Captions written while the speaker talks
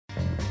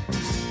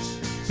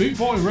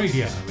Bootboy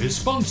Radio is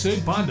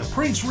sponsored by the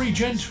Prince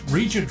Regent,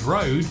 Regent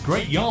Road,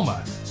 Great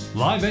Yarmouth.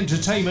 Live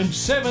entertainment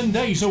 7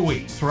 days a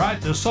week throughout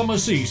the summer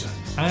season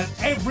and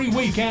every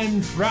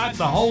weekend throughout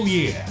the whole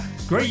year.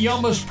 Great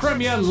Yarmouth's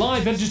premier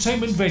live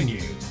entertainment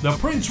venue, the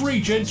Prince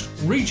Regent,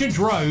 Regent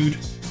Road,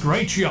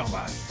 Great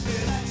Yarmouth.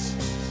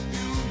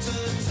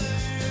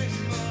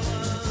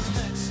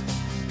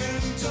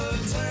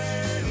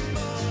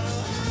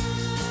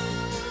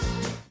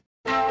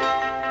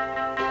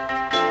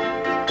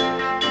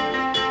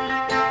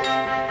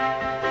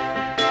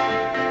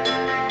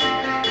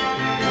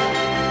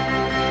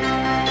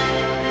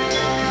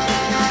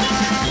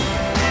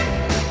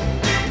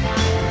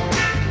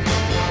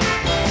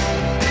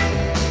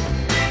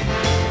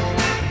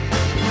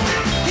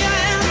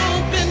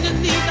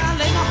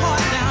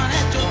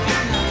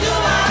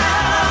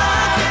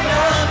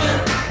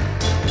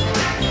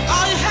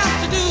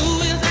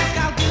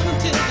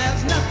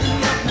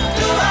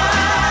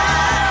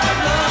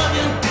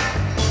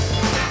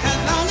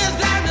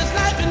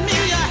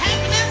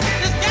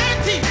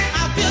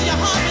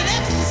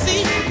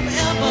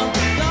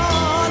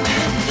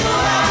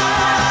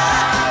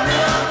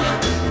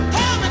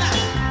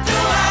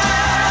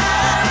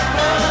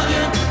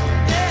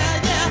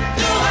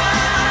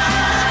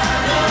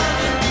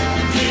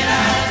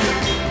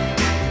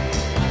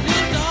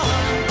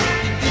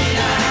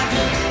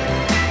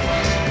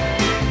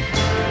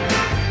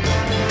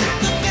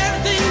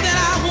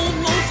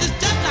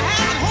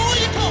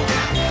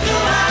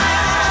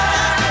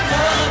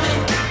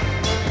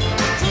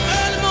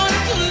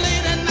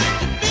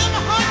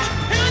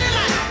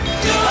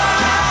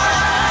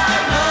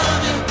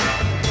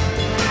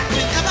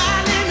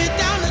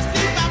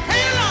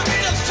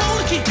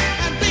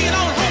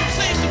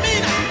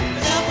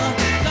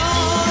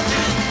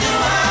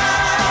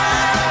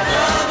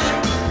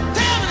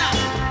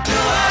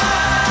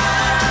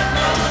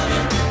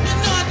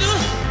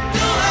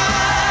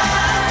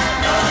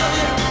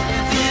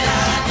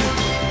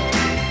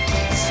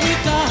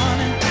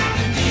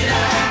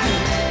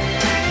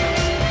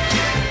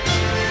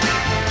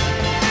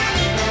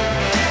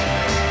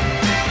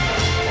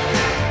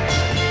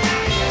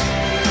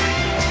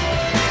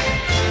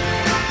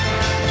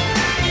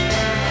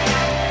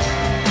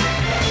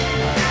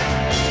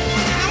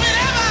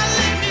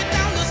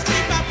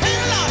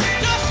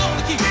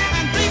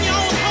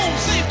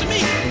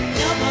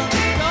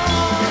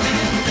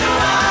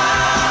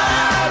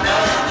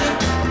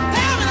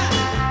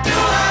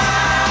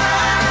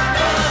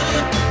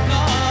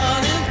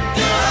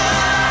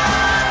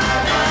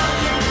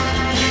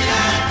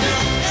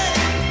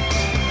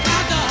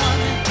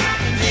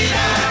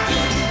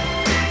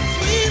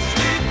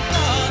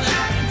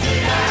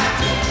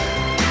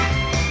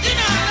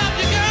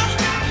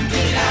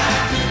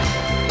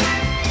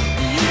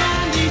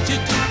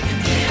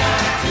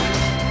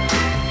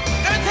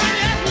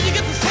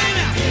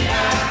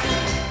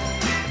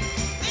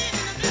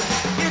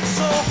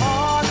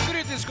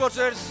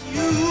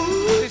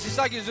 This is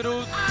Sakis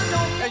Root,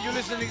 and you're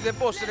listening to the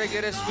Post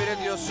Reggae Recipe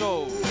Radio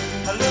Show.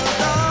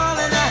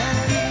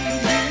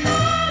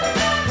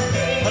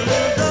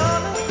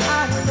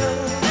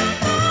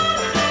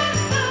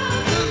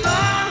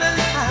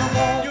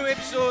 New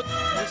episode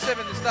in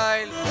 70s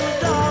style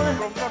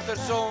from Northern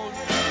Soul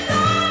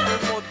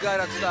and Mod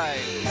Garage style.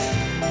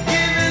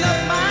 Giving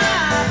up my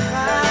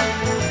pride,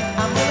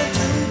 I'm willing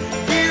to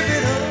give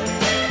it up,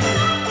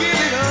 give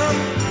it up.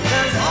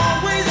 There's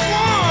always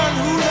one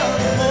who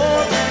loves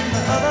more than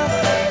the other.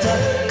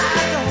 I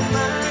don't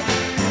mind,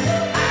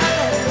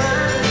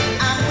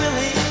 I'm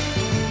willing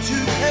to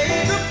pay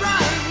the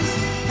price.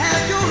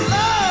 Have your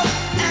love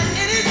at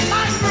any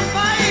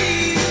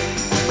sacrifice.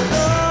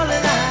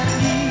 Darling, I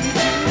need you.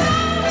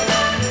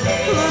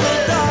 Little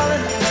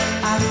darling,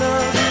 I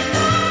love you.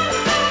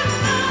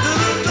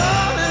 Little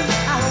darling,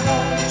 I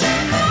want you.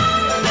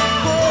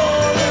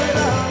 Oh, little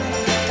darling.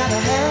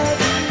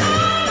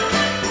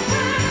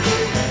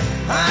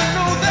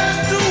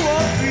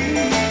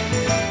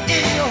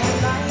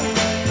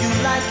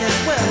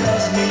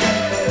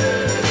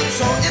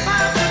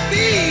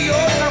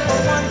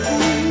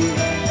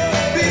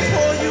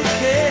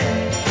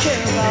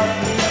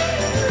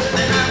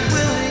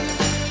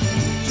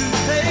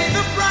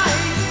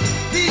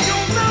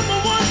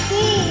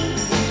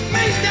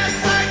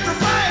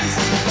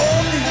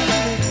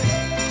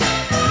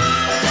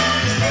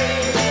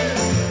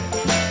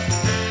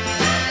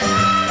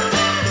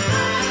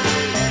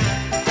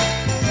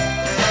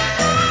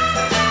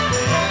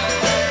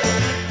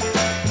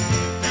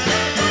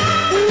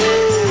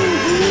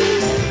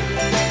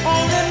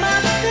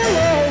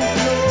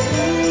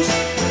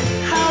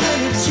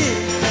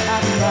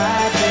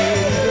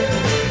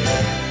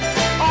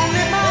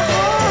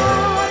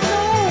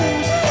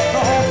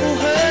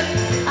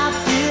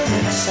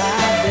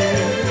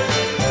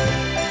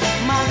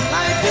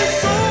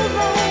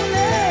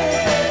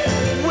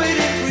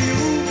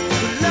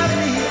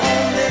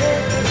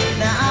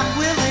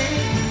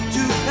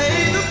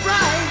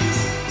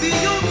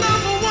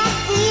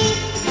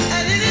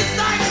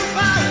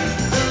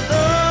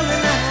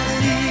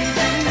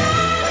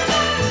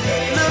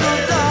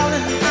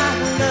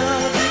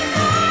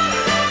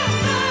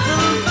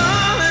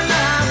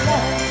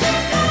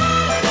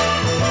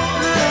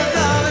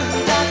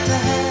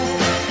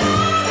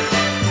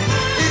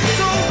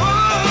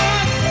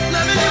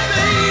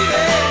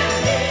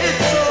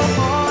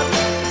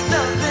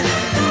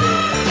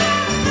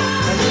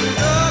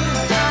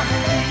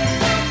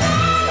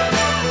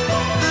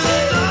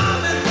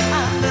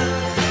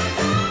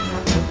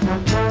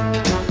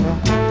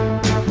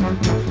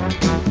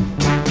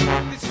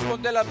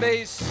 Viola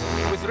Bass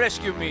with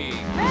Rescue Me.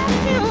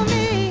 Rescue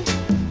me,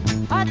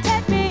 or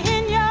take me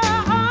in your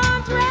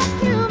arms,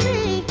 rescue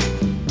me.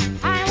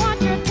 I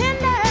want your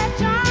tender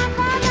charm,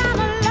 'cause I'm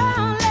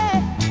lonely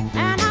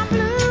and I'm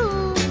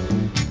blue.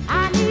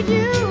 I need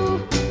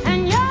you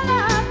and your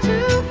love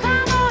too.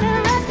 Come on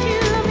and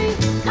rescue me.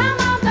 Come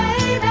on,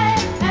 baby,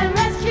 and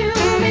rescue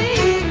me.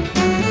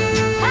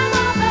 Come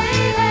on,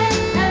 baby,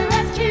 and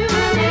rescue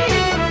me.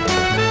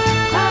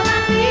 'Cause I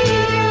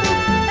need you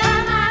by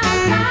my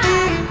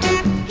side.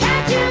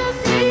 Can't you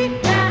see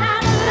that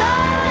I'm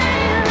lonely?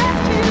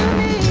 Rescue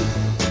me.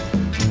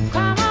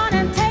 Come on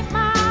and take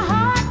my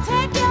heart,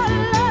 take your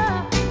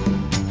love,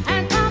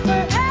 and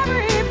comfort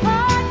every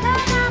part.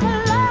 'Cause I'm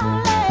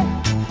lonely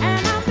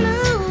and I'm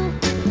blue.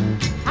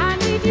 I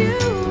need you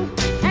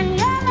and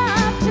your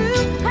love too.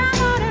 Come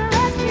on and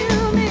rescue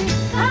me.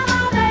 Come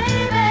on,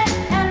 baby,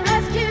 and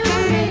rescue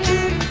me.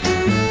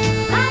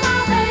 Come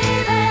on,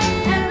 baby,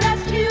 and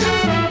rescue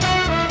me.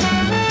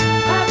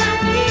 'Cause I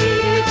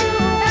need you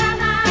by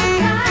my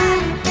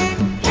side.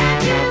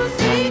 Can't you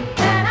see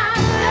that I'm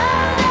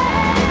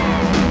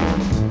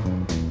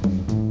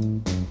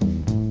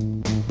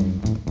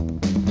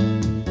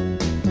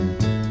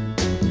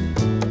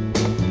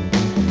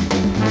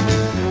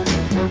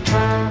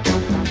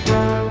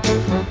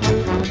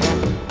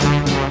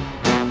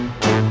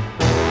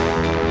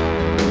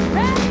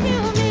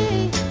Rescue me,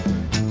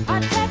 or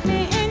take me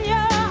in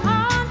your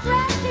arms,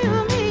 rescue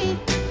me.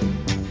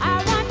 I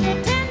want your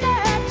tender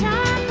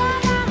charm,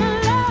 'cause I'm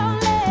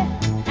lonely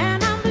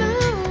and I'm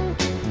blue.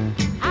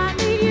 I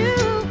need you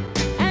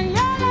and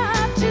your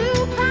love too.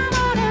 Come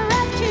on and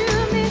rescue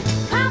me.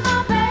 Come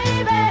on,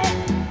 baby,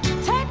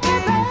 take me,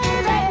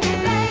 baby,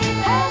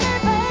 hold me,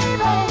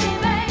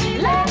 baby,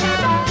 let me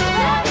go,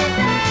 baby.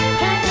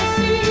 Can't you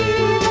see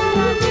that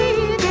I need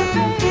you,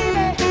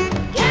 baby?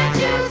 Can't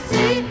you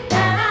see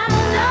that I'm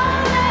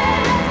lonely?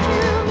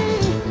 Rescue me.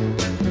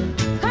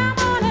 Come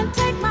on and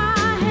take my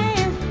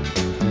hand.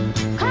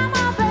 Come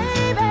on,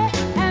 baby,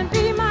 and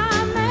be my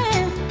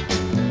man.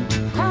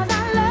 'Cause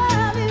I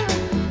love you,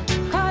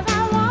 'cause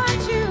I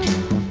want you.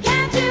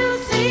 Can't you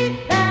see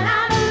that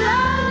I'm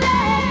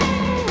lonely?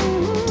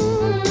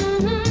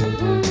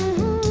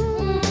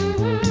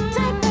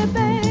 Take me,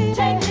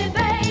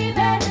 baby,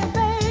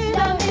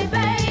 love me,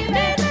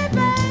 baby,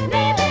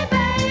 need me,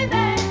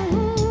 baby.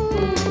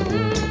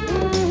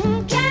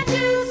 Can't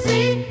you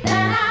see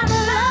that I'm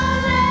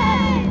lonely?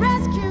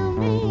 Rescue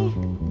me,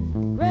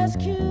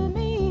 rescue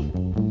me.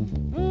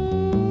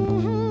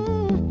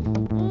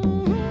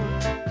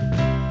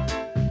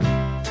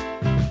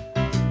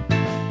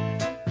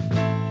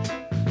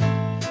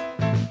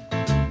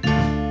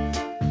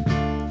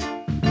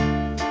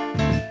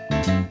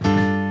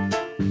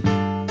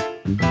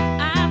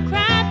 I've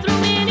cried through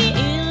many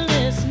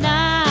endless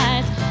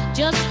nights,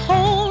 just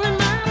holding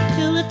my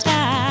pillow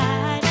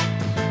tight.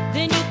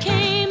 Then you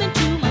came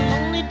into my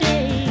lonely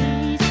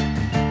days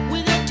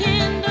with your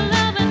tender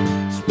loving,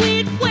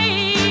 sweet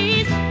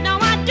ways. Now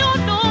I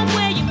don't know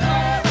where you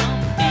come from,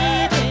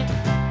 baby.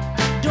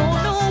 Don't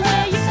know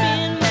where you've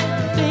been,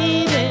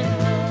 baby.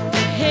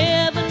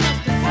 Heaven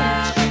must have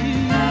sent you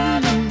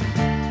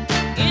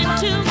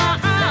into my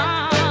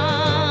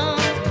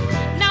arms.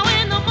 Now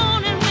in the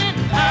morning when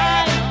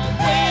I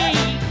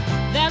awake,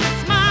 there's a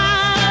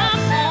smile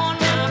upon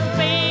my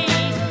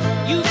face.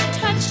 You've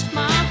touched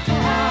my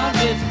heart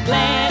with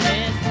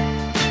gladness,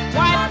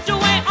 wiped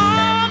away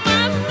all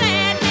my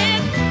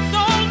sadness.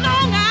 So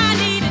long I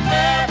needed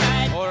love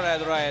right.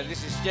 Alright,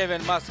 this is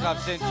Kevin must have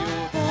sent you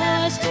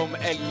First, from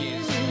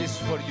Elkins. This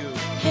is for you.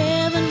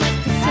 heaven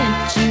must have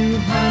sent you,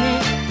 honey,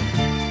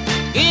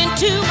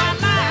 into my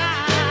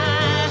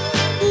life.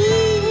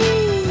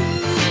 Ooh,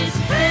 it's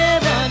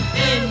heaven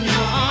in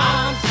your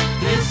arms.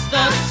 It's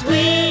the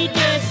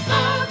sweetness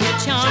of your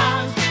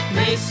charms.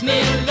 Makes me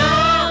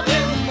love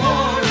you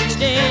more each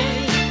day.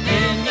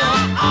 In your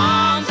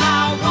arms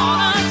I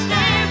wanna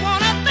stay.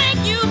 Wanna thank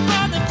you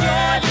for the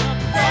joy you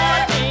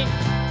brought me.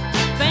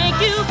 Thank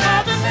you for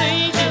the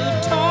things you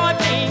taught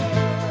me.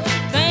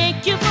 Thank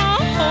you for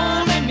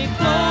holding me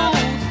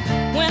close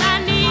when I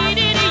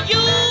needed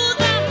you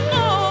the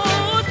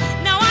most.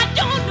 Now I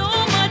don't know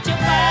much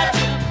about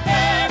you,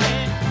 baby,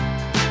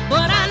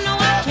 but I know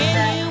I can't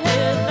live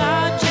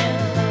without you.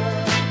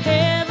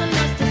 Heaven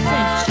must have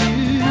sent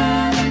you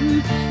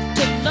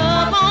to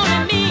love on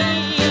me.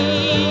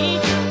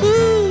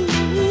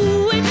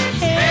 Ooh, it's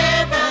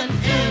heaven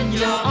in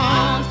your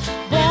arms.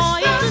 Boy,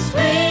 it's the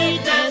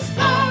sweetness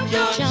of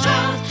your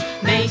charms.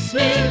 Makes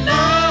me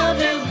love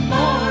you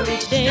more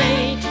each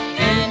day.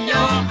 In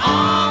your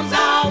arms I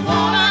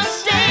wanna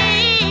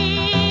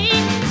stay.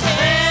 It's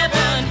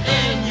heaven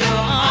in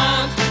your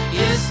arms.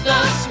 It's the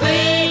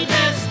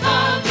sweetness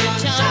of your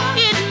charms.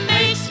 It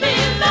makes me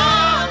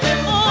love you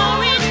more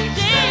each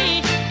day.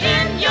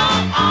 In your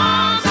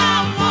arms I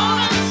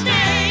wanna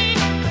stay.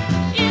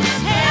 It's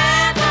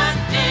heaven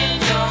in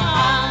your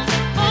arms.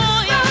 Oh,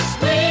 your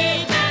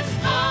sweetness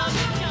of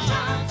your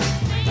charms.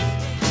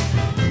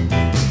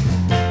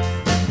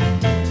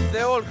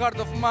 The Old Heart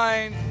of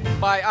Mine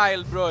by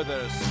Isle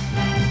Brothers.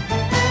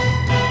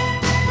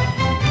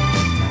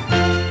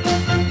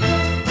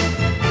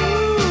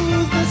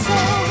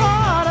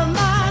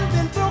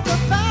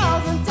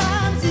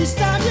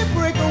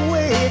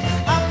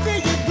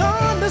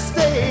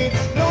 away.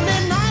 Lonely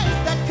nights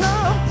that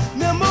come,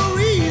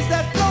 memories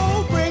that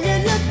flow,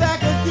 bringing you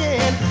back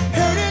again,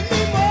 hurting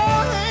me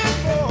more and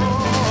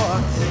more.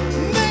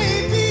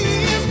 Maybe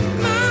it's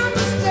my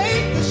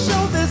mistake to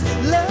show this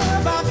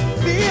love I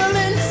feel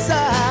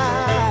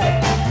inside.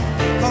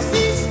 'Cause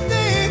each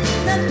day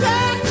that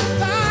passes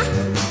by,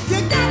 you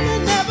got me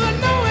never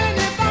knowing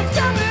if I'm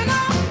coming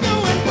or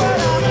doing what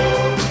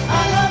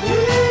I love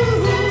you.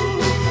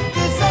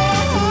 It's so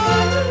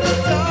hard,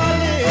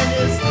 darling,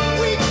 it's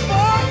weak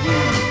for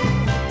you.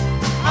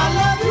 I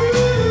love you,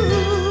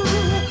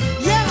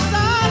 yes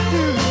I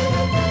do,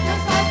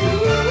 yes I do.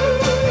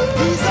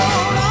 These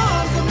old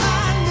arms of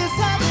mine, this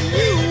having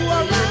you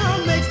around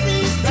makes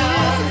these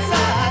tears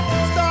inside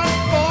start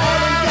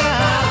falling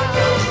down.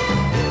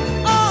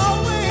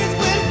 Always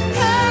with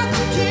half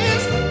a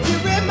kiss, you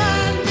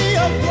remind me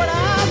of what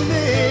I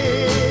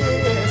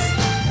miss.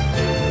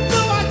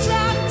 Though I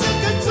try to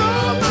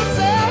control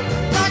myself,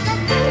 like a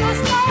fool I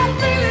start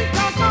feeling,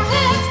 'cause my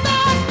head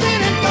starts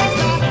spinning, 'cause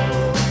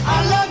I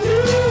love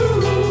you.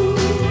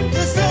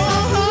 It's so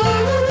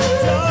hard,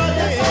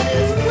 darling,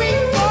 it's weak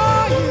for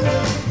you.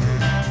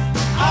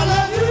 I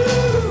love you,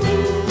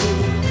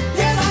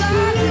 yes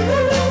I do,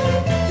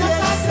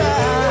 yes I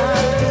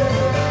do.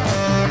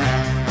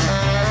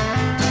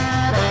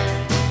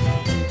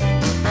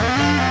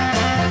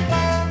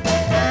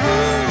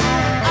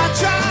 I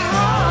try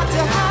hard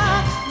to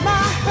hide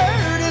my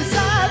hurt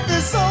inside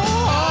this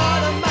old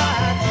heart of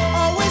mine.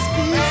 Always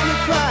keeps me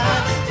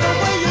crying. The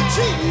way you're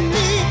treating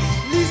me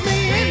leaves me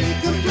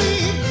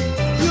incomplete.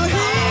 You're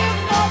here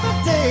for the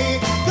day,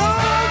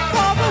 gone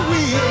for the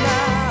week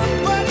now.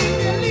 But if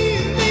you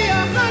leave me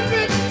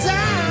 100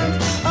 times,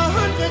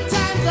 100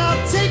 times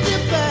I'll take you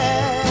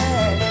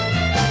back.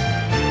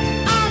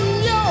 I'm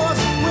yours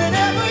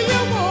whenever you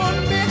want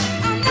me.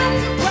 I'm not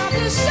too proud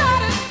to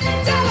shout it.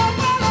 Tell them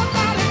all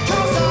about it,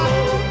 'cause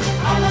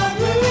I love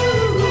you.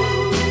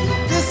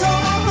 This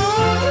whole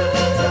heart,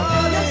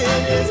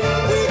 darling, is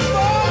weak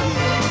for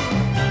you.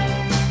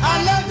 I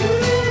love you.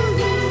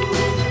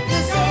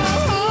 This whole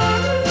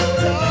heart,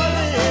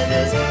 darling,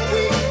 is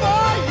weak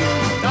for you.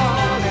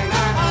 Darling,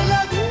 I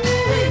love you.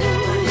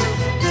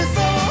 This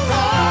whole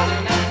heart,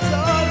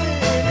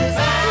 darling, is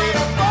weak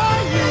for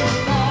you.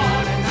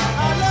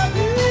 I love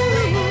you.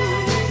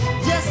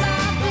 Yes, I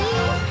do.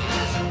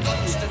 There's a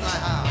ghost in my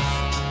house.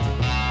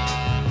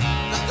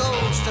 The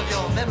ghost of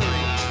your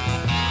memory.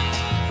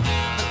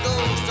 The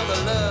ghost of the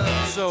love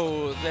So,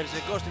 there's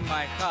a ghost in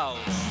my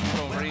house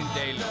from Rin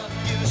Taylor.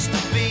 used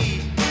to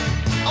be.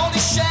 Only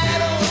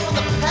shadows from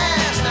the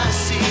past I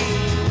see.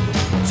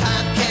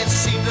 Time can't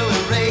seem to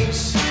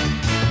erase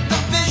the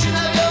vision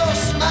of your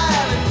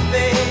smiling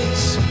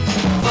face.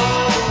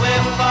 Though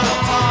we're far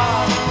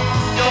apart,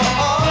 you're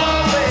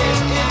always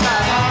in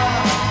my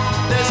heart.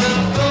 There's a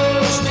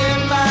ghost in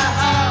my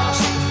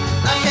house.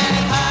 I can't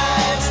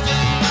hide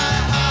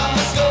from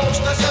the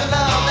ghost of your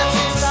love that's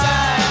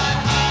inside.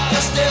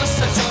 You're still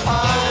such a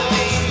part of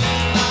me.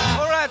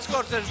 Alright,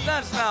 Scorchers,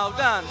 dance now,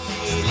 dance.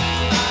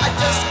 I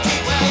just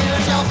keep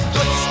hearing your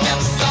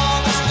footsteps on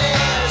the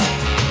stairs,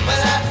 but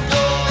I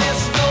know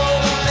there's no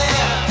one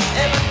there.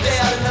 Every day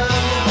I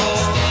love you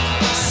more,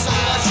 so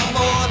much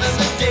more than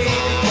the day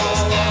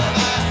before.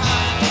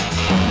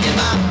 In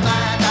my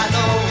mind I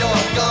know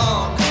you're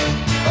gone,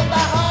 but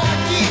my heart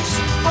keeps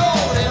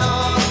holding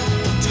on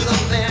to the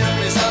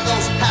memories of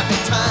those happy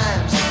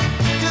times,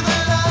 to the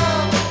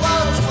love that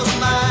once was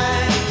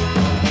mine.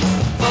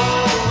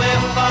 Though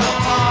we're far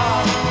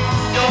apart,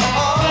 you're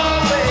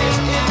always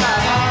in my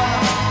heart.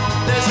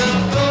 There's a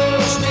ghost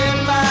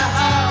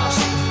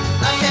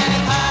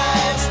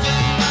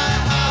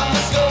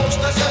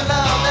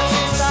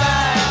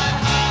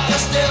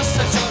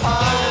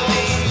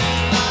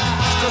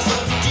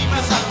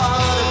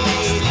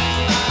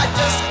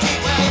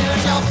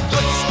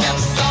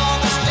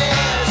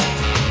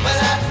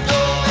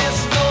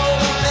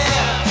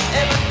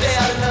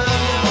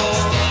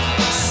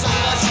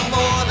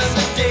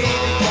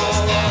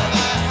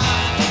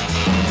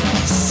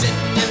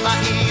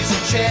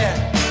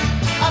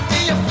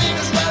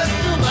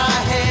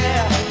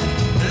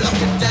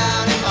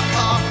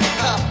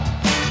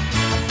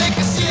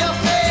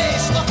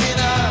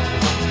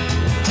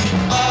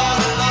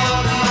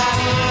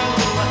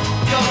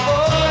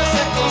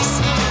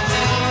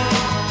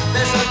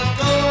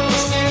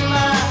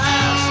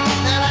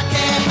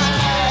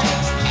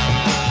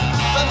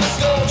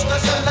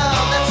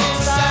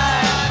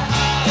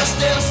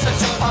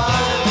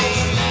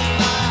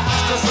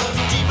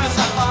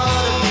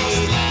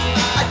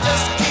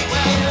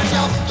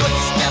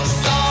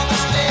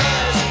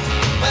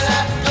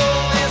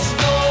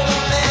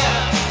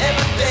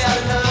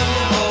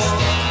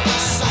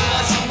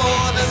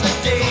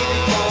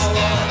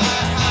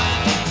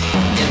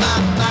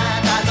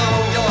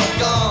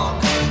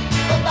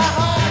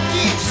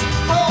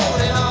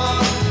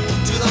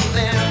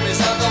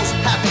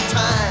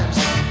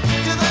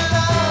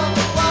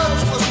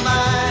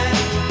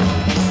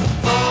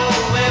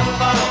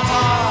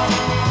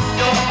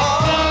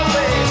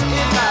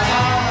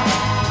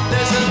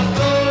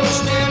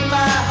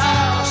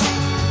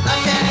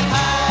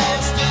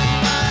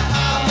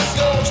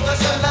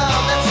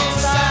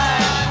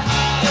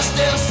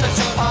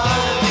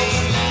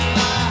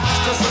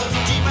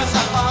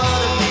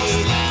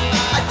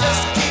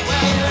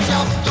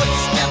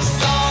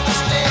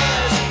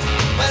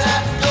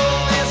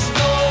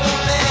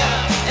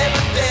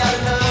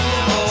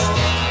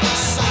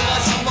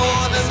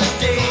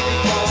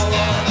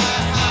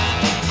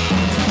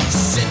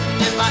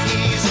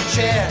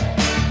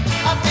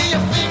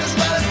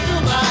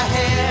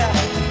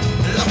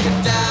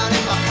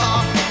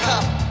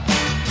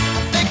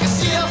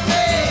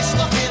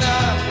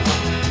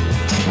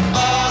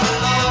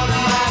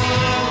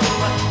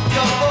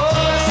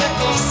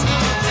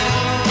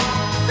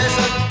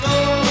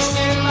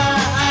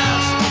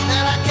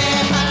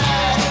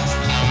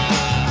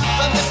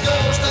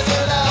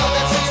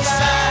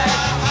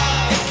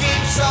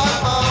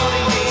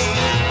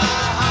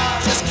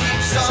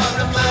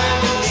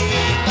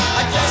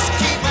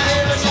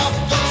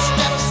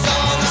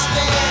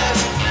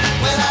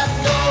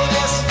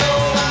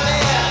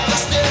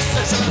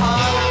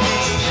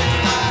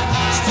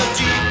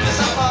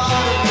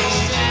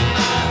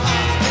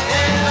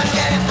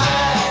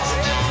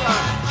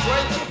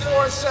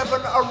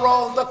 11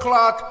 around the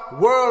clock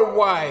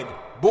worldwide.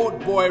 Boot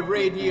Boy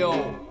Radio.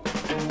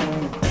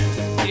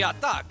 The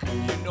attack,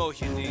 you know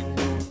he did.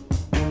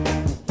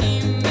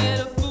 He made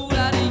a fool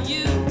out of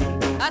you.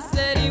 I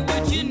said he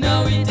would, you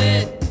know he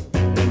did.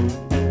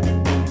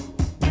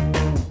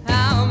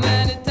 How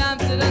many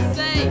times did I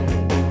say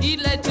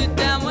he'd let you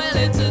down? Well,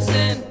 it's a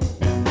sin.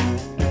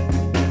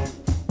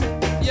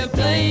 You're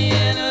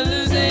playing a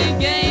losing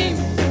game.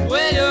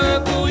 Well,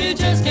 you're a fool, you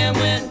just can't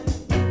win.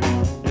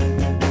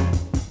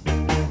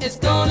 It's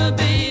gonna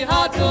be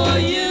hard for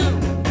you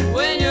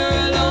when you're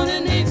alone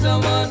and need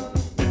someone.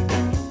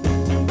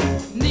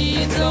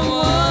 Need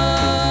someone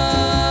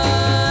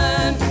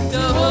to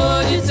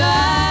hold you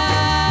tight.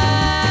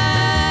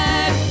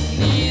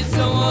 Need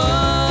someone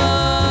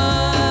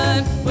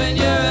when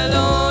you're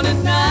alone at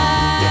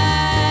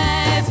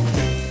night.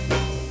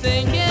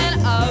 Thinking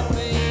of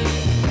me.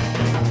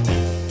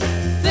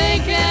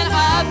 Thinking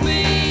of me.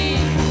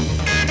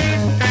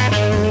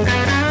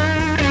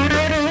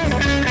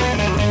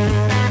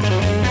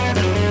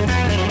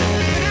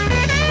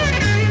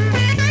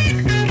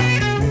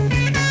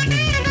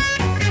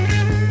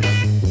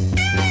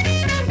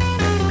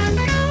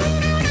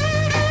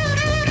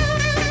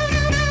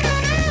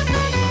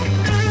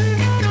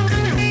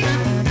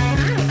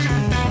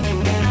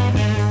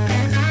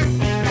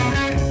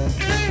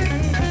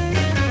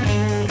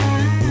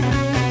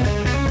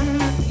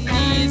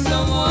 Need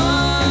someone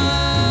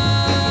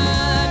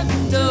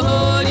to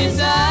hold you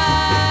tight.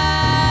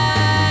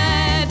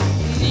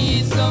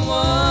 Need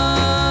someone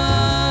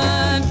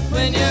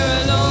when you're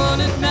alone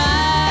at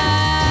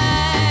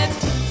night.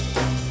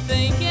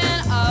 Thinking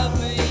of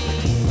me.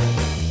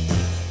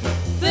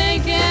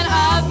 Thinking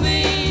of me.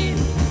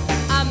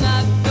 I'm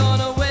not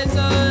gonna wait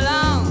so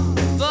long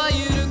for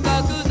you to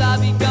call, 'cause I'll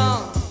be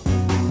gone.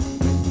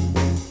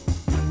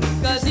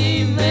 'Cause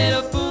he made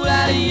a fool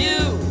out of you.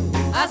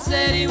 I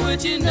said he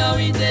would, you know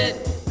he did.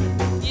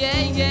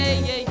 Yeah, yeah,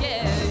 yeah,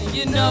 yeah,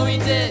 you know he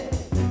did.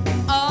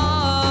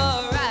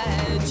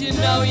 Alright, you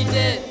know he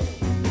did.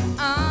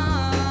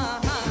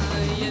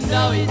 You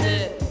know he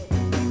did.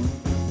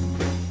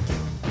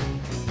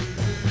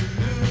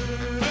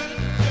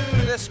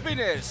 The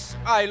Spinners,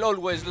 I'll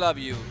always love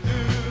you.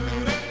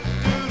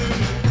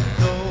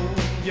 Though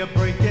you're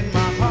breaking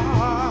my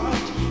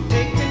heart,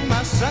 taking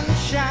my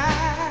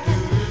sunshine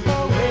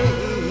away,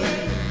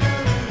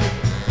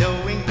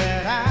 knowing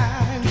that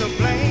I'm to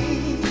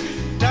blame,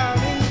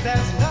 darling,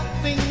 there's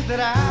nothing that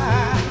I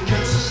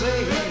can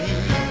say.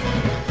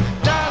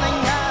 Darling,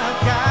 I've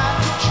got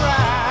to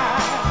try,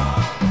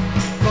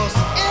 'cause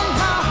in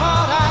my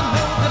heart I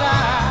know that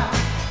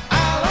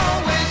I'll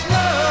always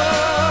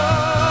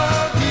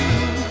love you.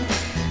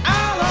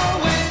 I'll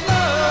always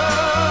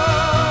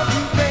love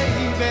you,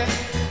 baby.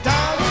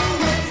 Darling,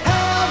 you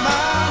have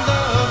my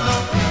love no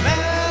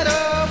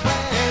matter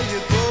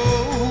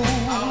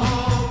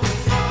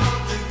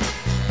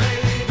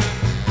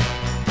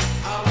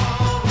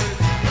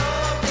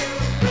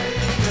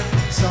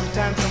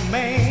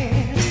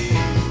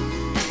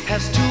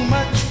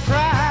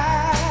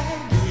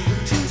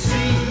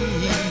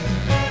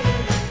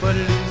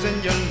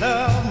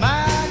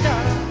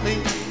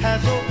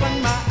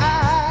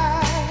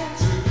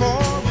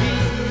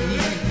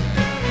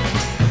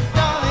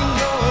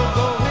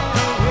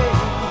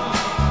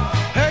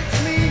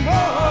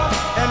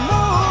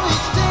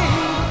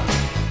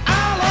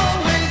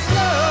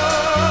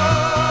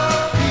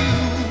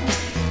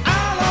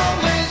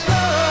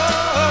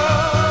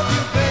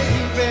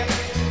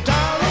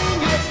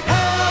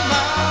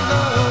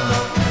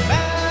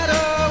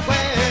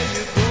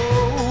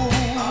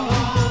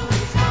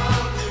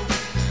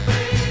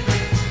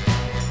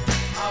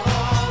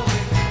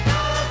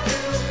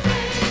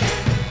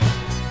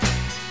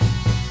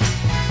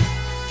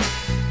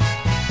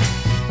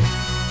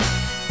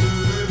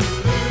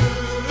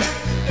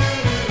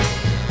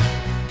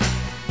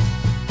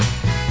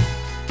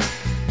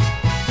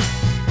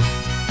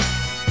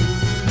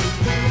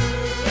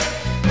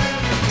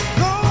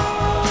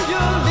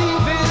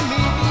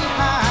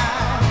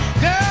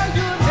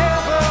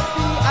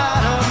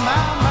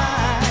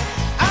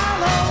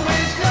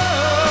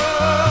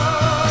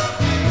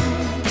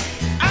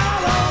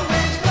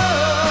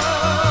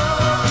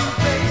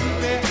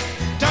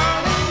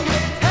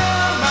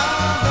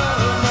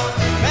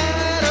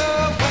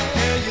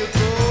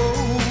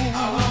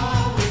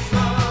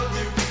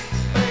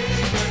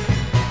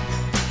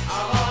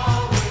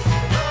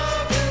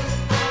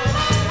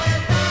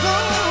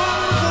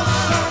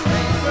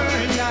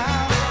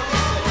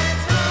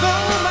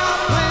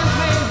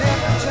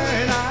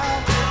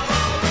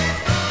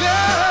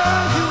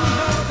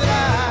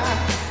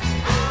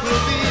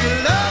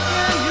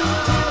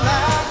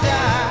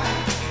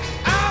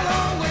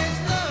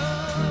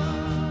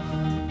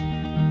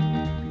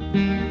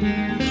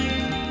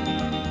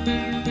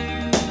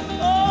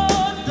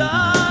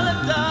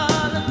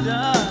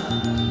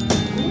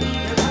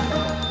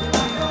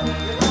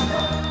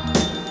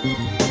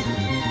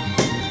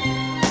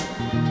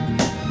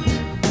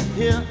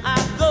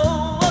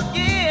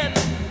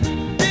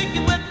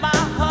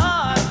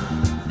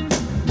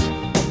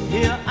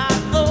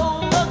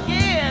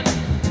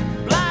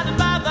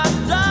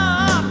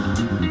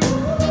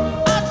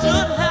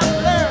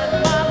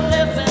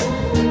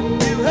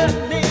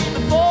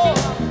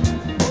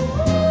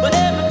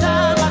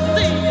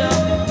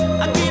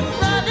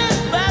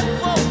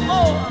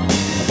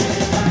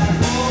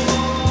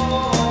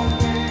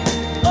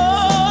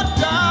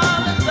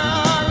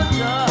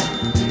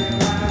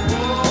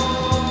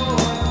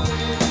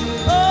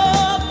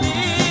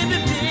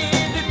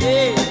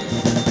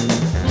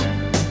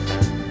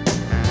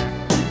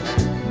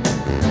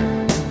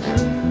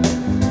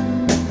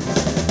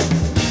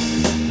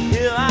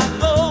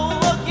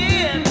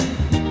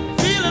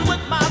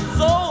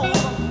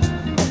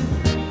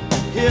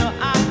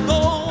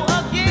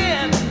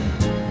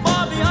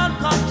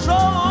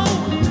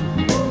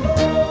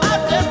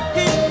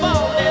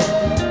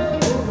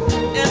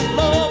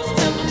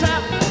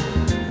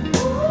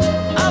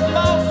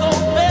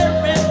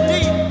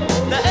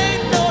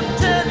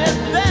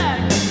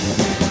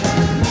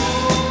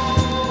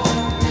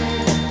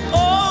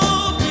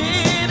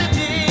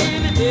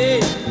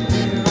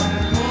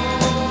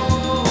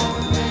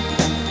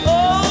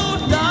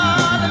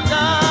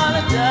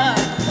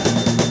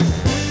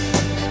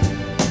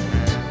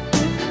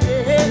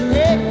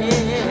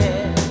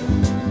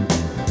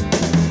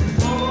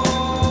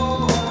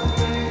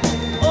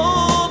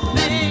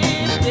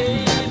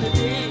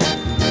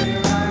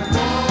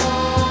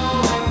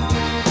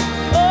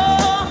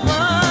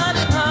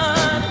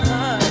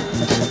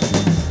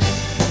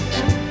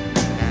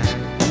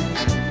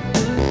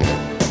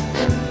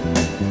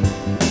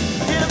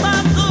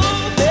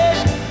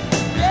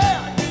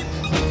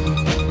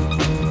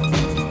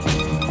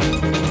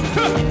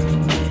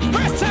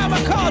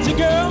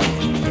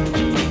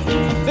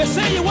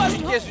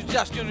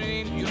just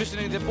tuning in, you're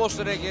listening to the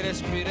Post-Reggae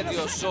Recipe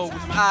Radio Show with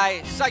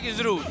I,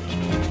 Sakis Rude.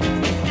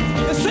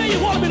 They say you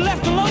want to be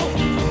left alone.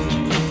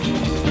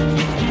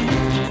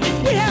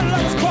 We had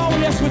lovers quarrel,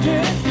 yes we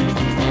did.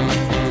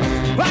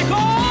 Like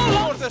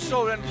all For the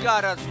soul and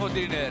garage for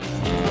dinner.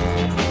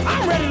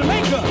 I'm ready to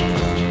make up.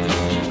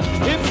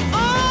 It's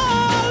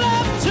all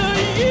up to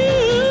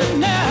you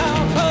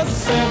now. 'Cause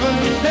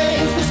 7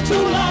 days is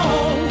too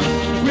long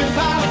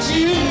without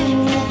you,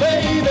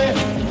 baby.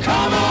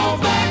 Come on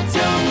back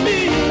to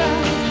me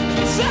now.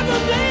 7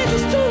 days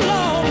is too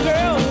long,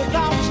 girl,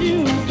 without you,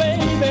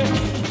 baby.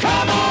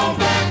 Come on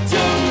back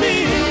to me.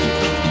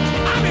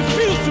 I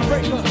refuse to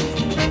break up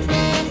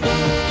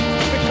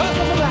because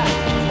of a lie.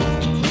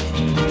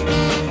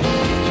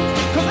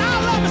 'Cause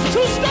our love is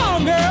too strong,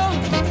 girl.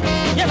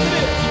 Yes, it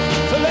is.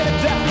 So let it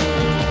down.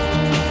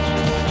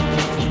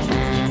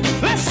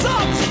 Let's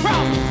solve this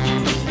problem.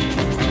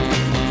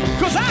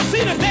 'Cause I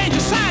see the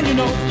danger sign, you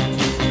know.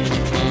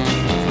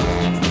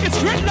 It's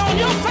written on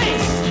your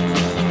face.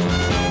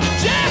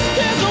 Just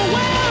as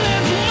well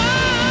as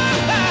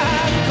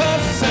mine.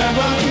 'Cause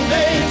 7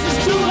 days is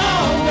too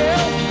long,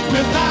 girl,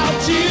 without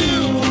you,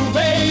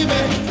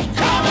 baby.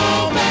 Come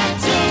on back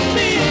to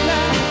me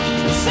now.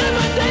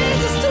 7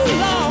 days is too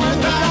long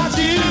without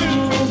you,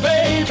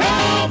 baby.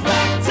 Come on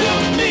back to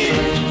me.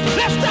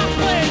 Let's stop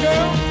playing,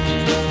 girl.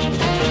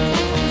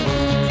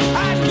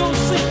 I can go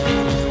see.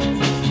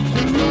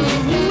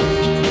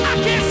 I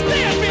can't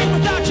stand being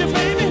without you,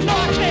 baby. No,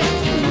 I can't.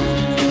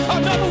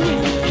 Another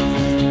week.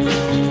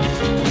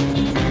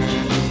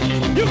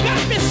 You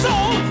got me so.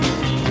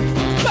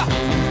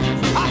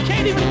 I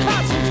can't even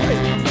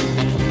concentrate.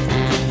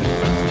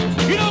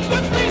 You know,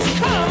 good things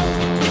come.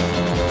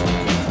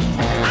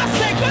 I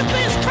say good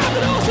things come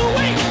to those who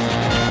wait.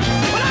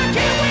 But I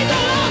can't wait no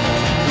longer.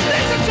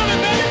 Listen to me,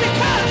 baby,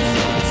 because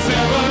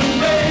 7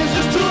 days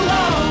is too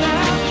long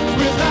now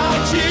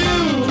without you,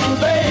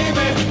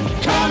 baby.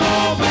 Come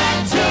on back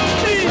to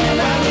me.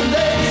 7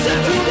 days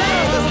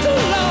is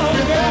too long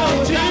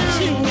without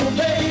you,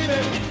 baby.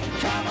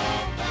 Come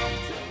on back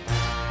to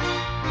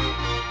me.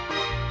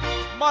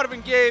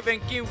 Marvin Gaye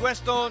and Kim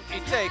Weston,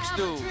 It Takes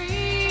Two.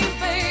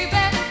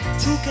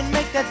 Two can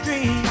make that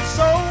dream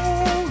so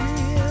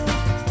real.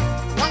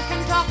 One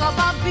can talk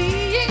about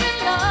being in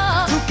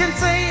love. Two can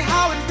say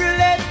how it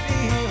really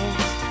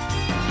feels.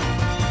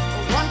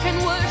 One can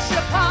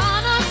worship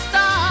on a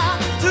star.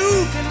 Two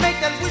can make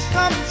that wish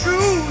come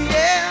true,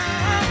 yeah.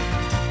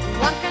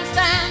 One can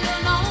stand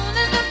alone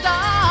in the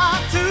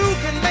dark. Two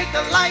can make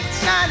the light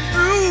shine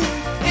through.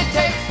 It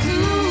takes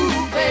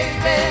two,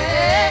 baby.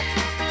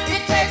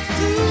 It takes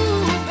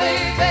two,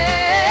 baby.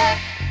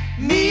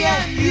 Me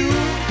and you.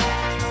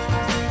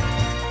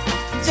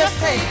 Just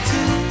take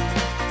two.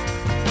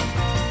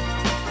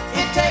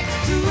 It takes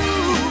two,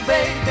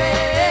 baby.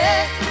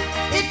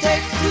 It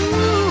takes two,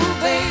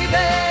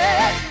 baby.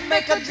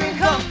 Make a dream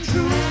come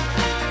true.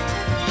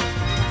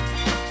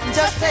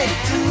 Just take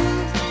two.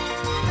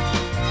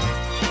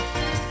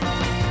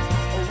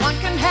 One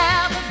can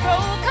have a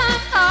broken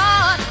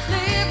heart,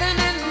 living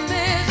in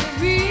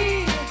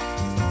misery.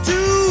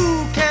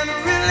 Two can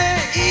really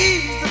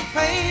ease the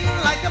pain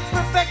like a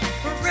perfect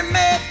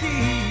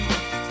remedy.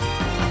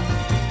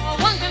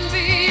 One can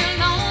be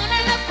alone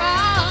in a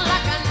crowd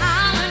like an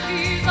island,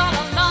 he's all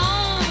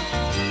alone.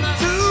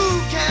 Two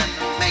can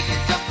make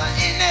it just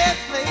in any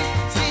place,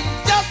 seem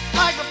just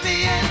like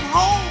being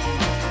home.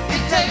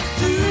 It takes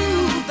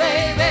two,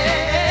 baby.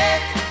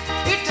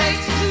 It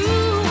takes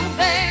two,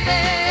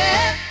 baby.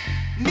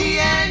 Me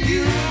and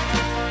you.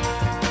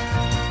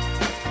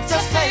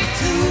 Just take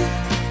two.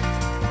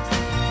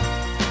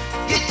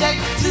 It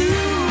takes two,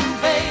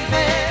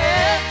 baby.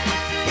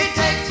 It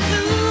takes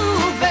two,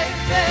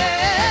 baby,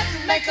 to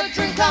make a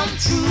dream come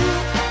true.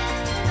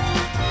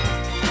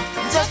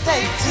 Just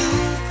take two.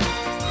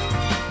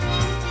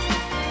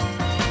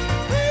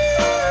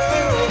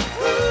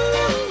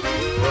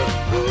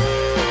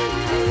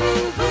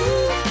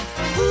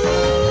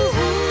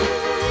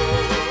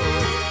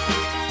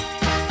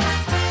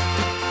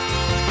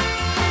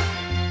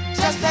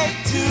 Just take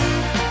two.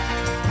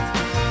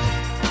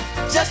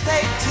 Just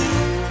take two.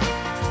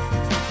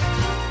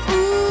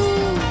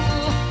 Ooh,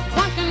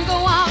 one can go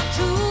out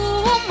to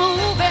a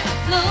movie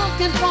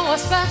looking for a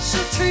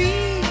special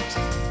treat.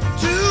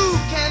 Two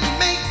can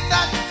make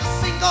that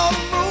single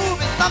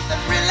movie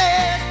something really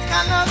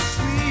kind of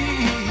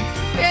sweet.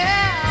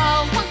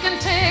 Yeah, one can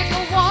take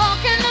a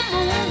walk in the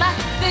moonlight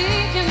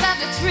thinking that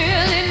it's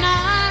really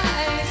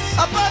nice.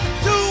 But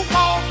two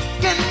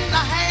walking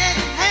hand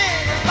in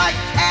hand is like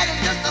adding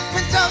just a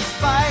pinch of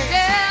spice.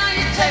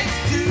 Yeah, It takes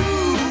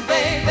two,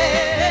 baby.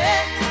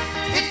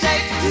 It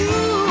takes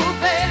two,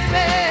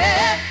 baby.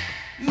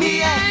 Me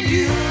and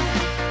you.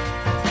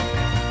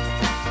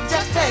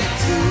 Just take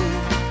two.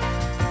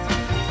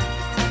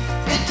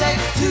 It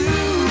takes two,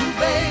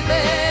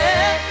 baby.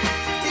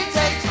 It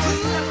takes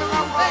two,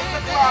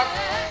 baby.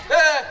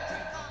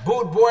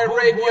 Boot Boy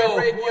Radio,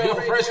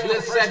 your freshly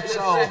said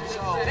so.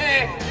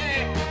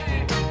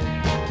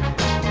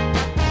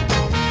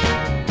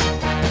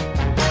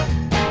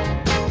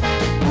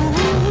 Ooh,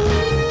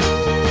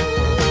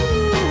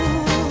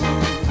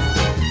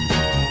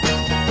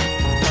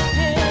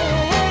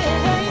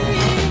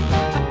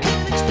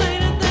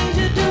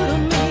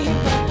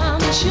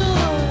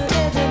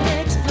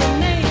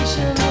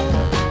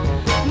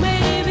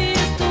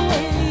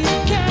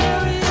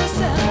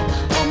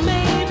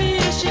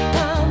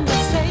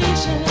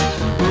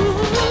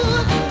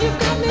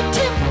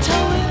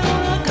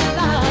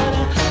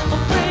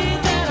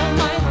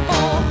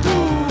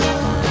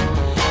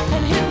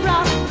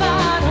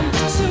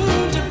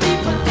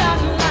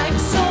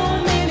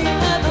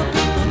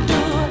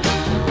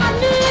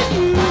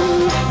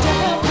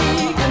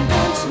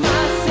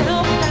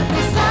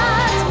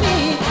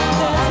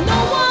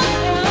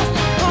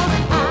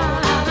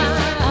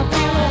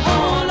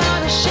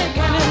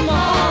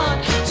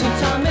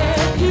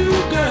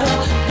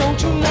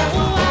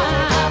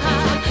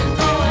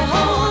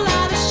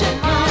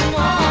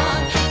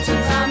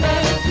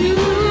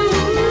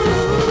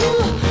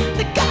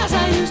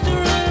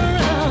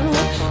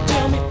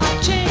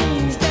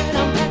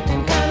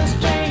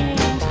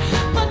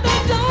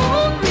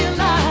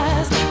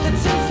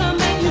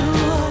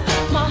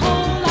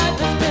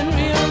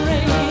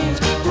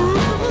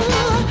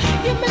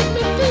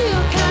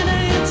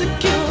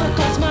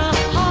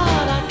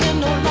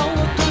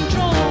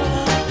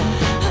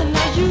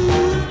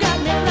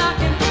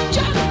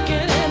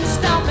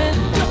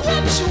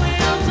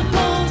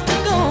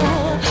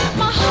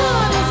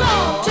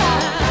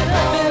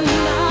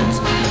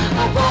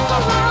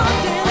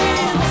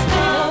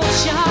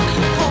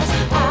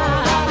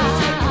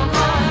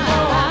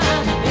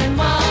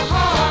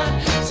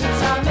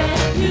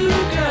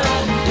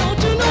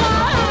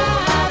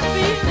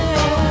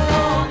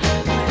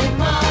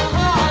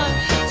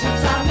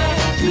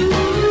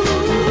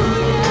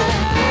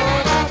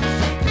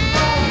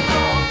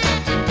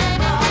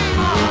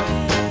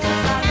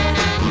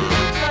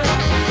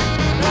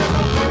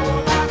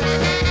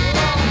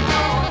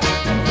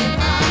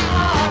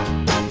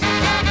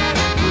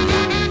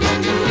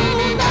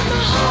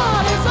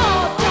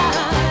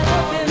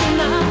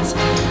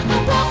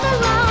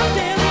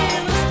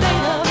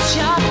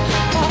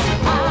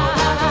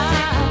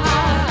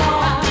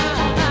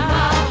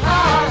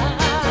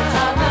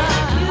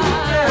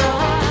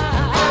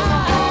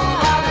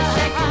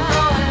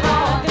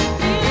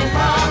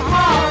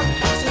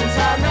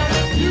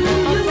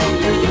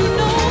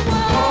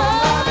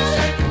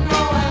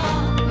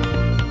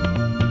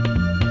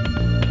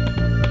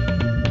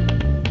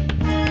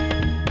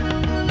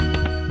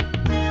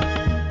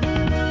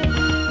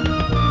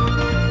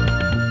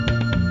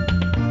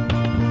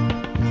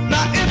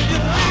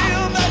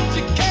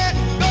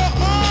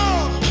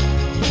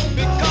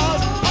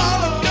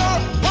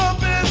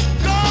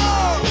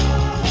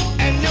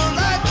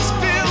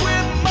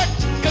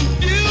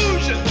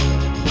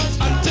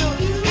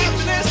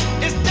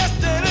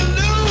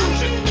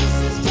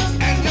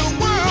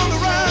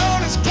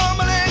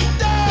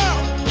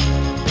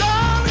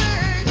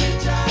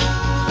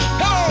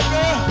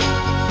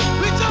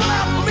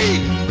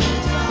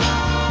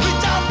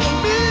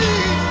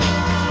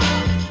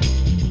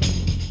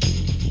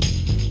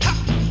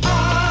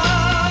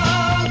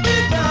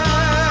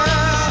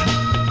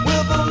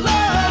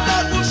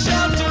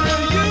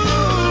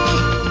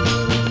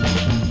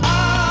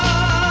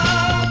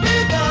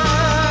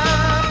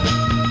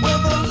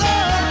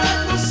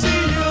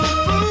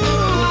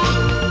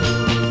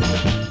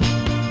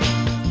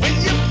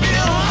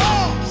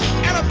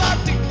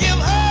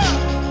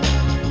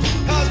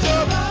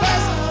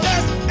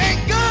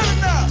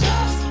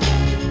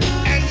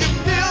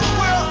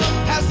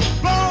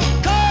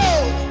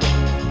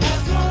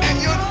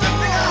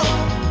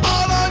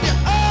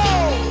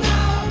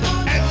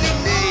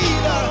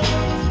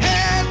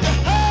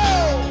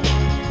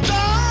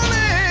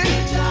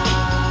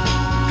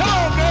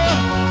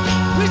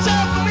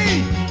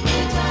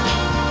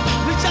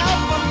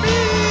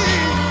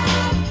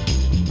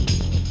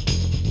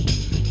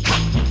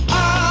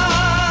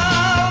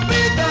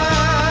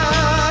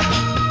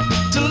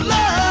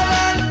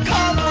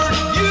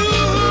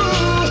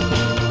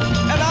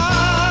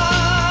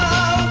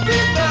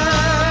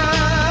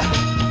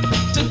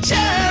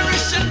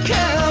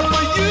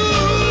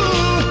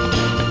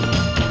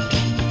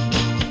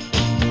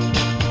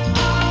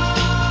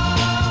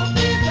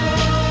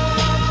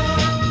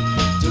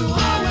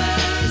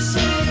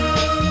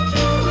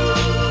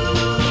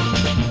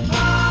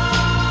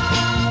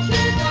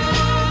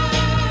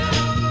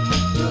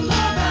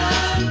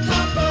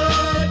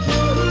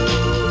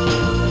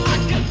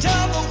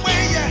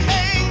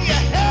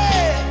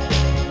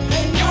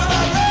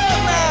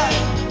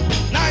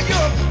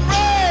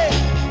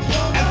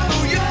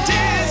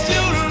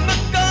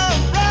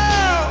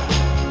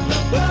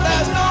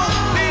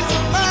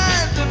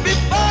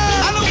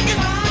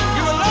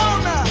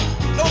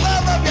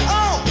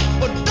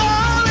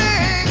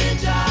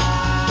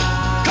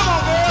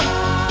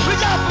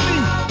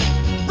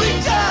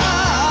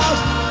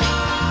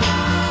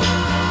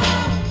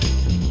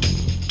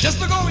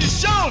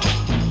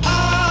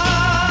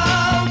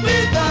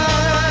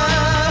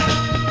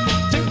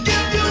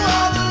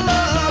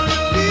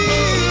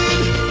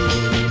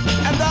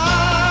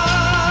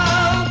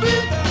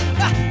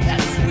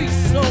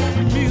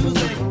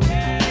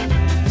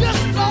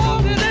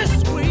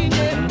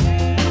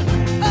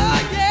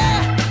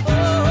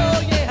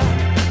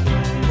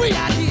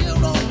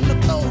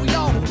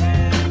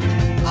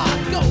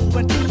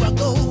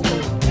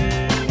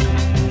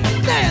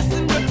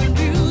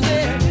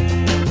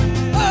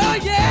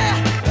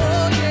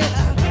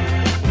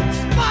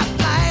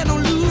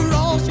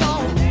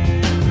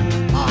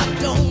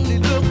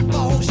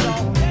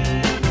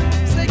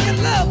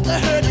 they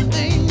heard a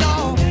thing,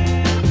 y'all.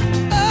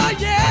 Oh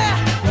yeah,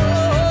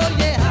 oh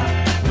yeah.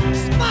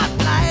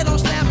 Spotlight on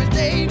Sammy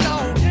Dave,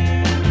 y'all.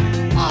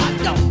 Oh,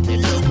 don't they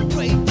look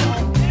great,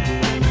 y'all?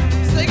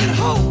 Singing,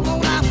 hold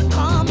on, I'm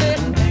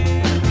coming.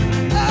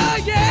 Oh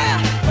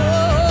yeah,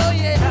 oh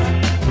yeah.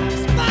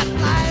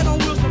 Spotlight on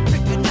Wilson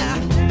Pickett now.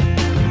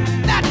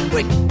 That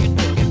wicked,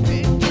 wicked,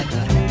 wicked.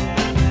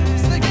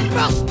 Singing,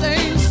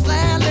 Rusty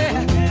Sally.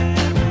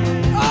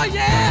 Oh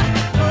yeah,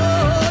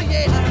 oh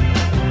yeah.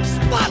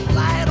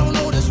 Spotlight on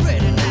Otis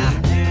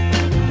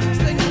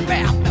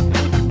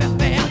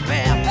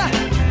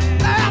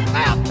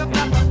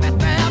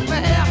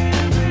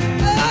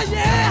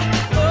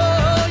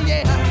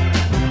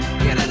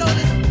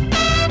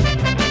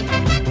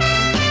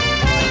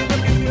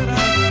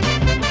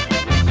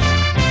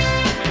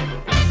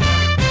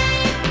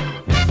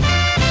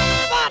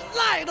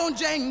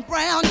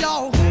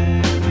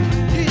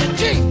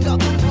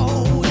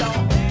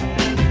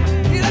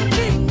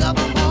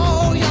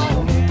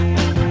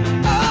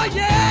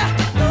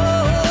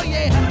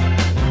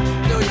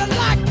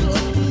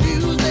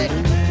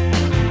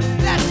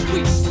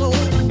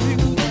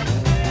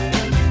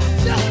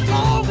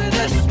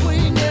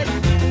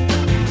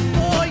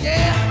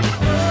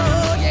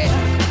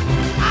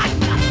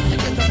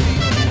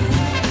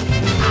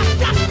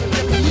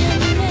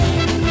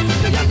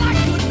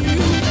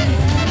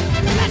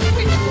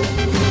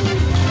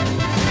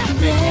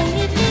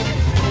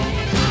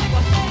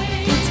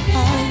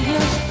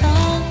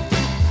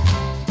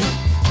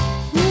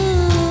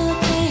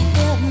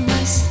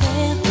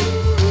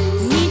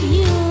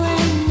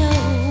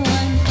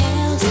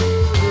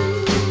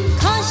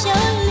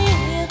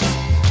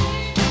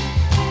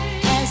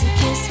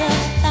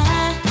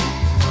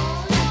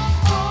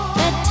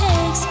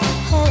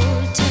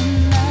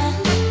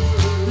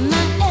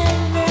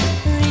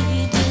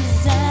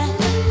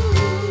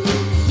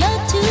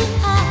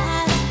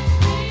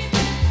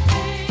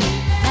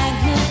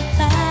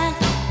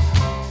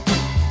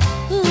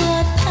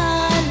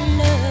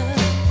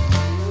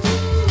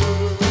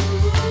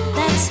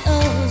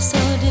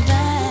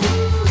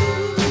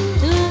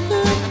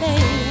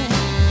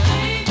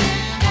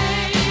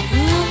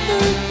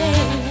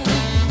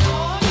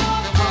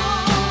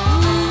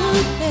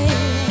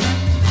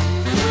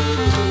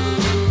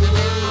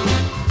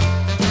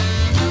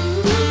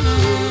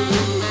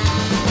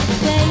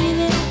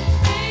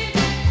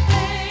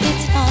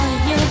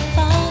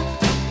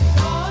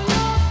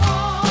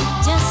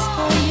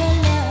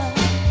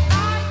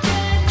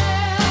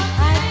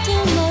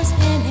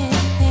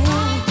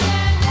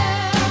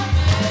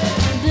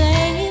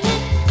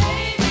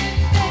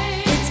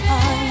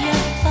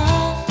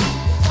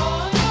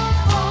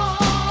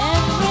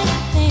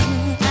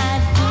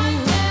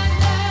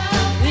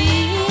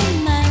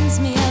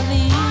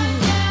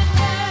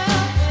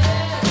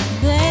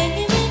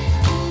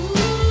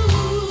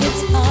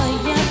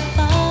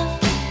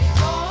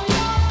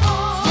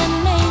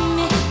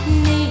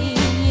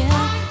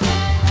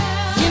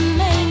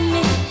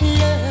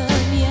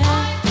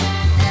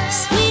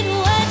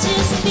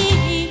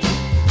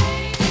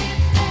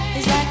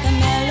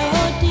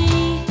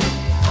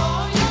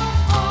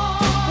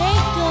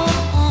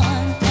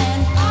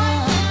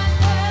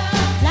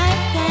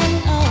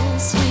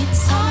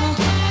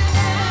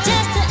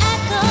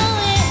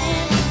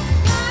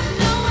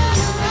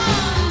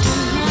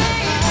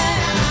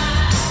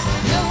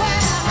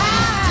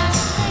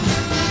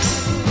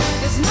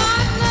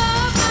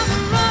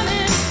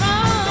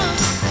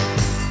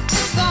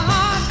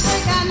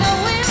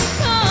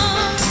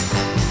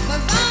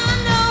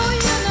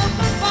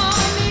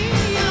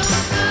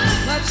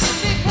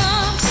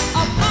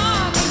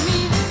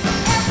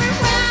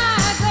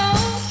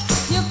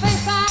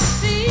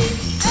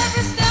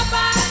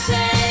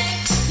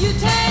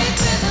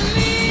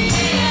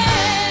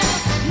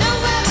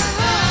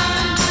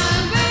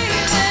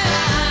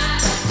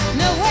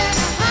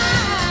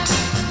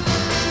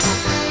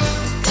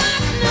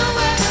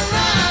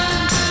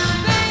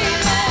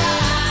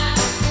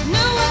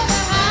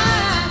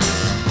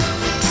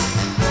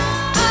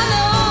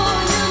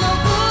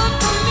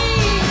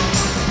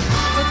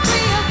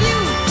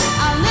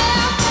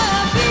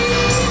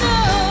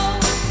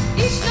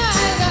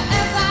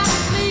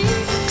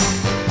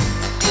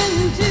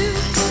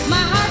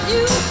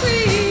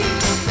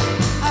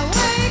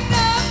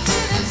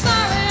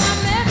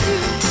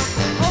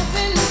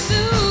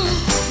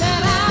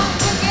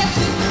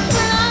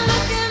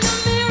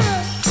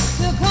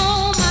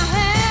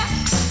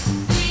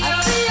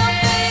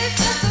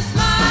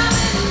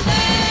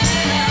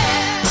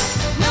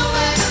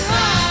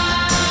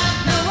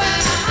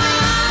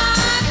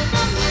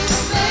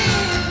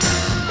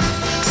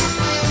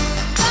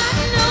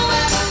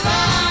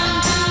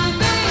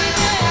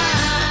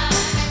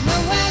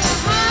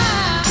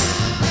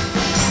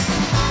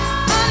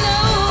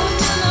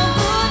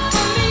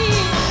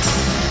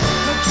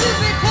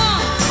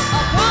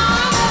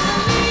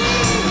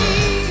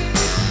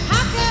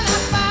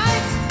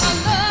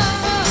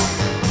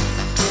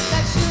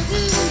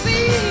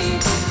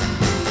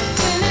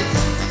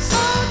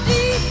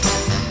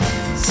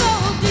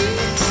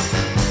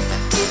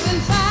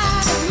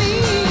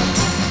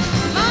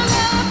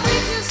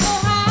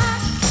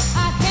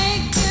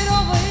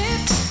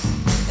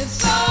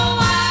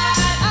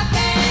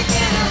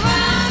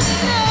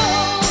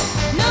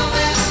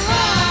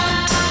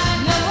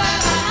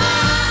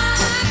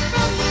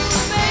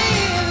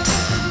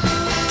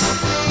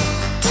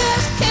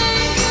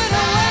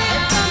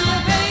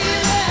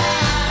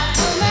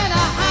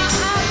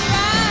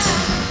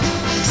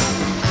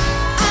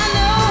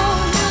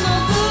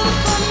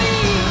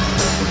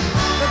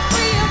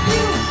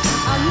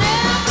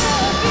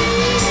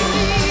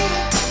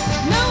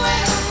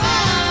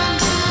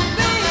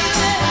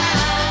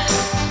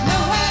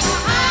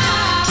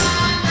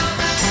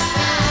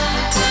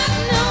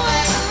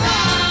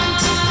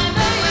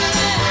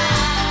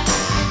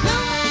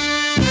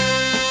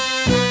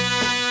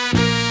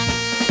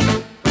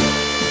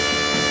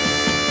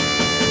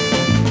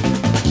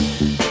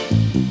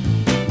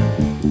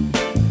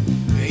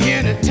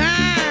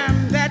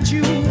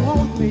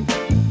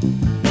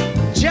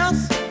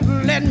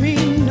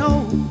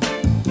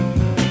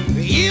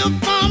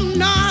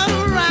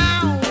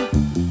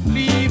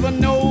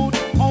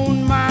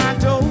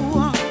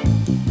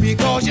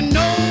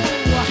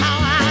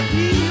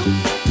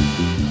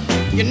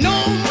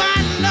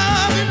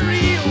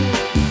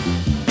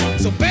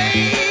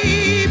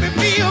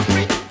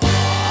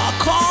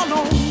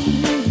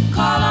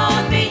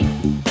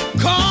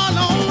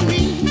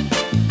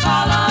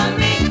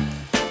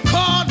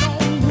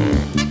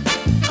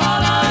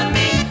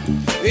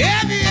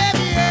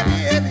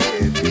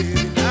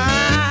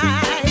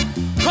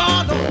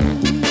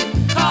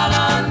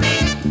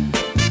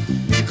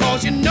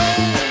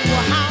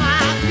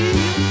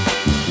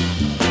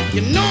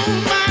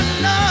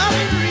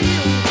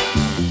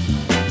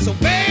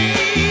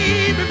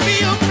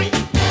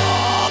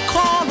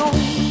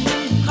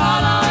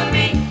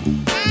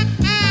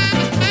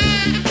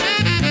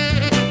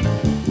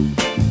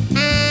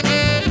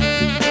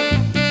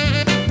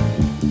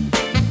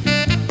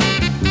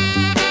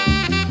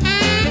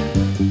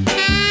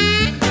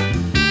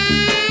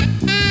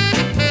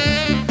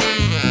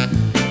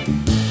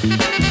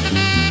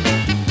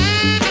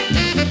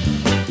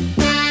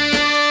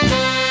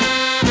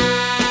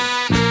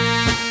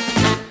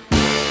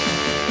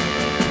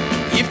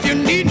you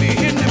need me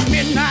in the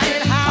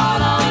midnight hour.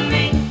 Call on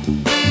me.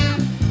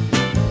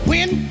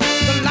 When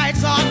the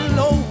lights are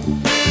low.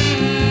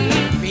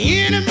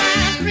 Any of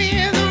my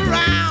friends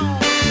around,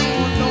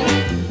 no,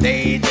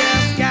 they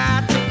just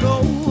got to go.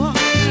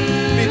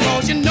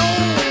 Because you know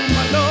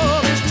my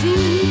love is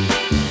true.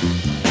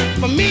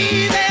 For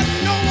me, there's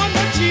no one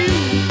but you.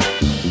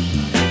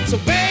 So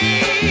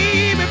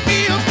baby,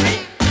 feel free.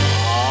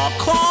 Oh,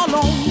 call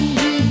on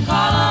me.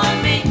 Call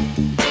on me.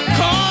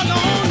 Call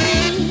on me.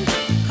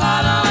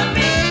 Call on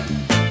me.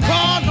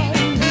 Call on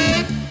me.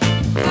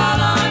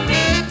 Call on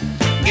me.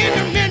 In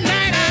the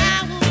midnight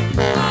hour.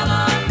 Call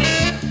on me.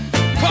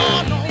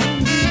 Call on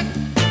me.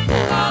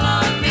 Call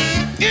on me.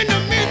 In the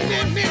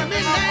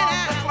midnight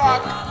hour.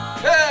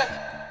 Eh,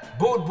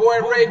 Boot Boy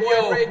Radio,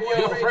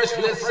 the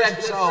freshly said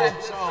so.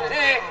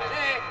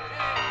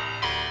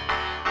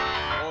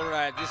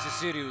 Alright, this is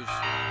serious.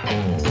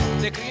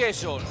 The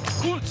creation,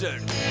 culture.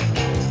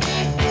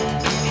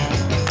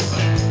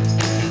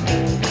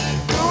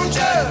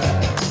 Culture,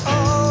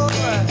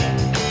 alright.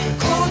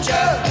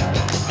 Culture,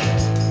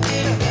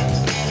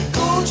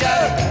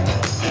 culture.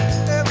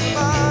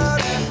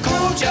 Everybody,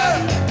 culture.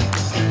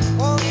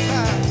 One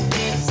time,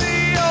 see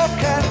your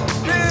cat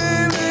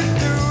living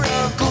through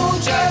your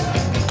culture.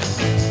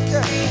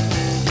 Yeah.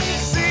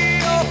 See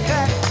your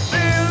cat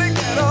really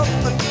get up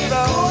and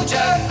down.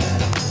 Culture,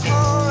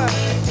 alright.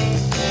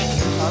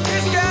 Now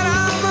this cat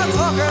I'm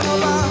talking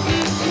about.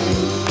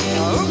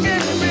 Now look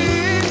at me.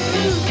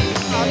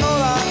 I know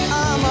that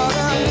I'm a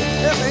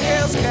damn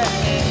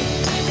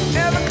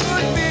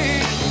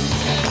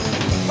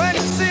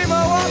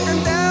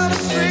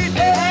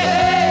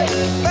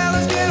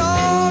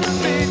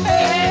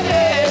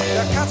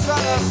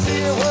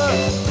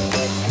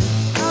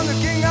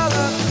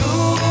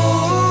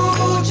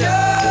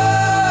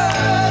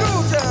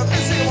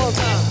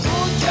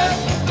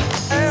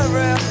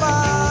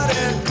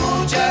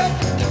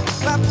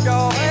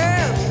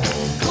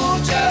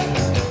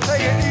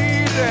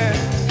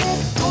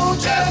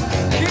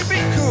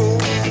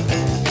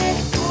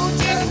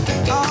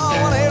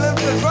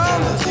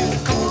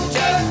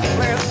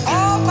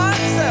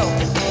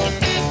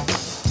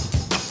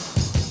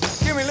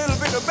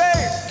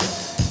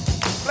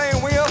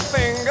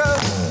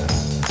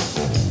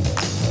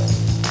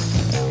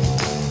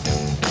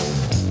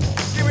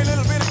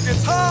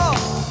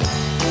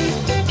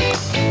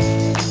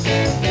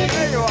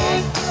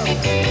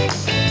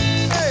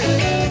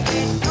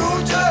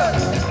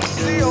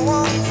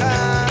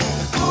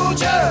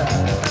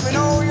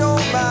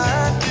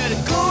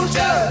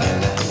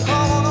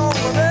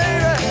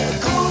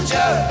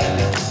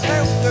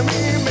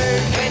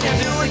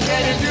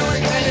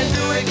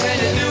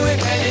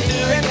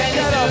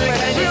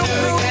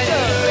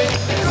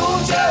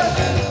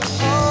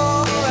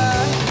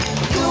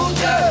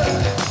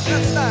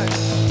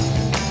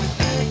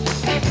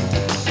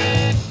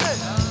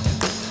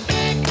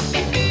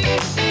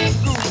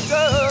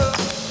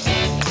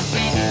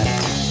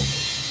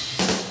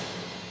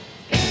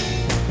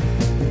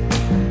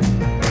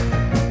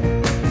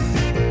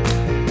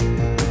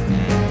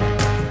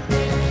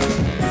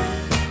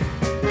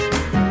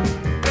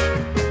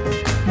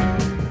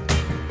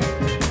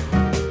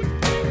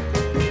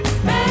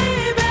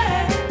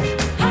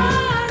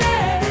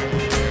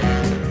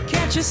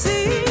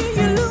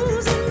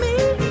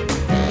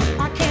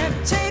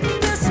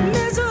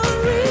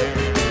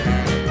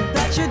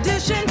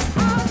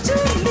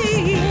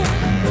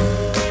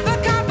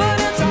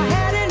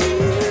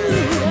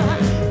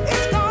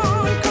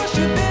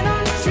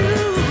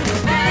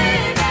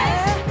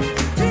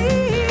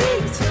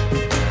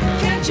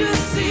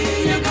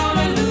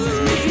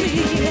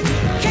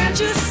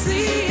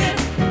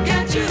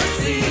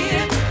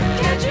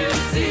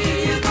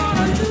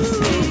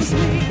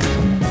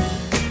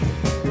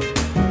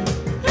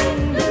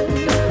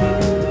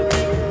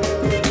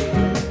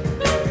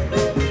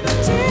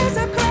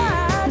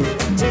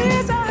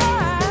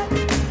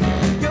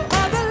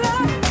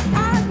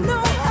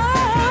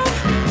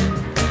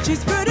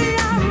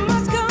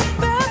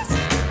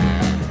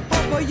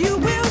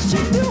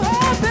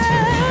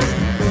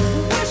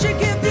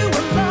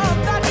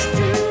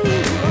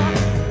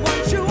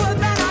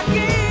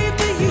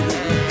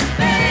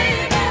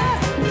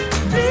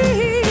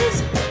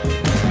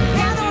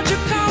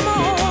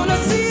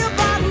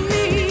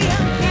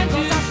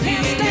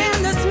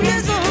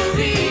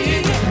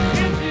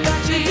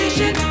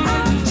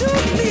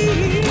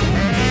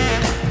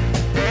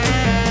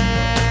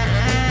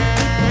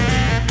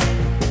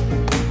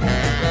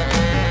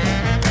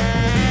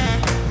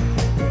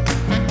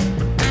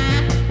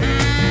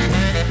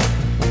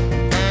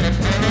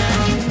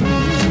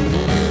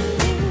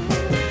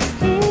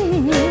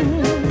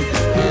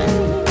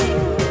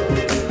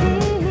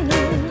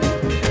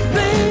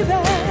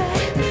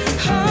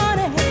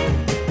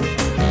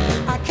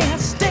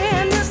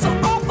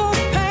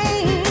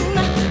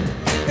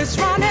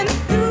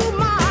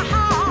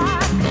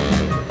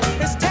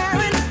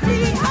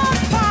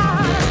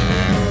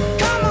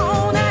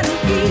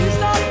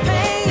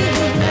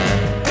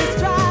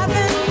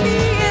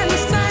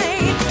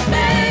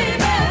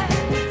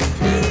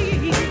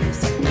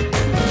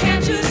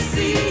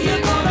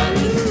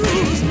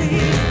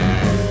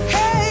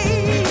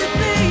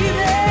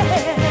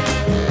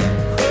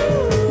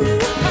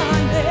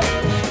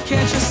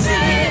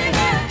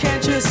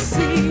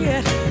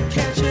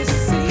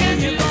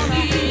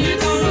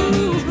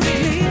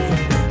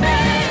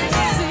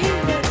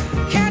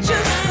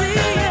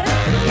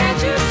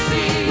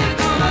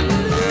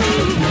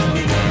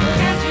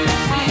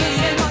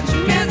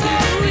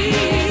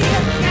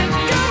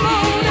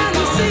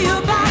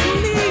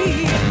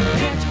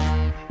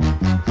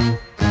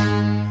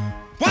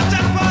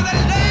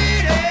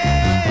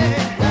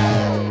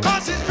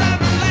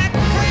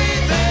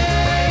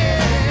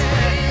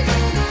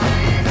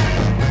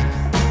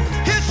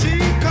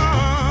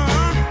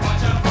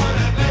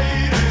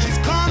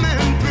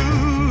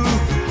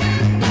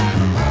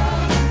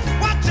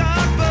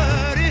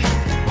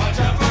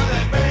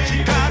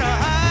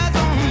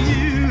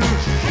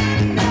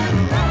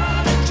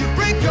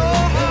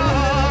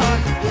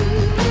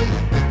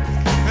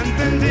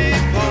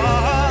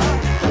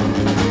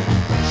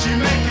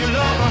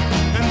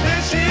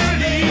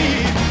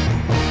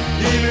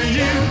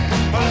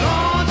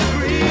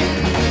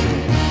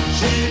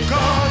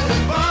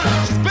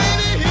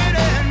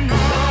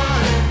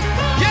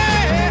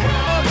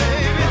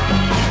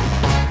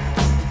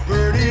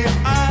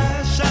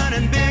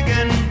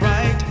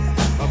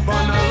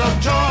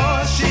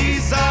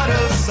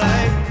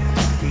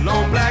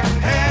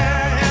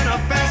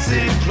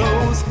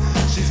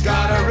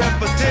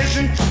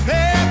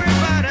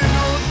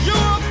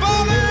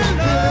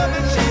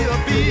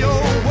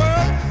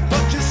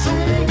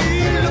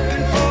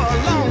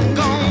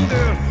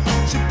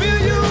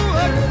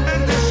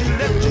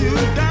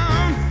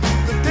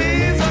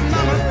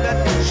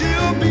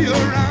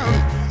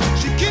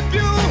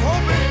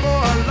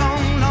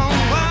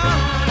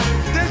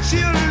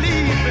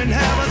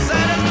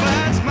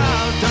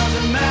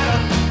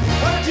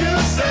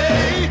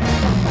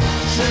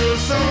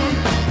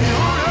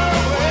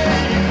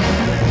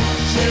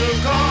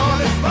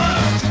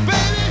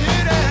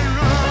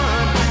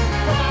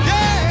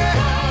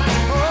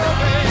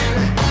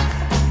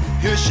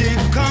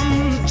She'd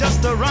come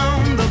just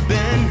around the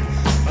bend.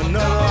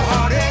 Another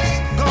heartache's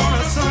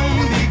gonna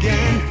soon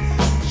begin.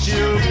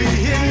 She'll be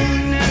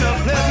hidden in a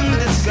pleasant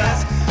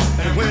disguise,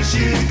 and when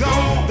she's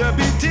gone, there'll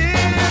be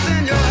tears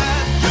in your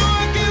eyes.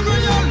 You'll give her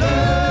your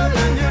love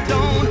and you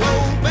don't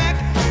hold back.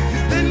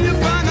 Then you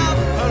find out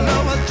her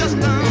love was just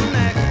an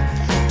act.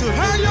 To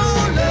her, your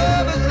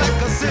love is like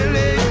a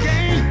silly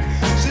game.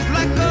 She's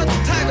like a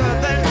tiger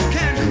that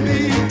can't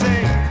be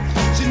tamed.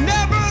 She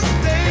never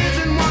stays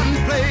in one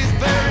place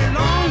very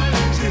long.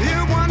 She's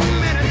here 1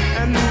 minute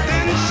and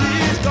then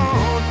she's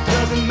gone.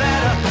 Doesn't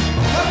matter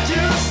what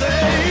you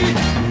say,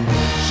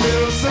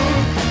 she'll soon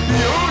be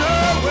on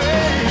her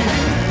way.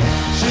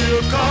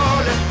 She'll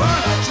call it fun.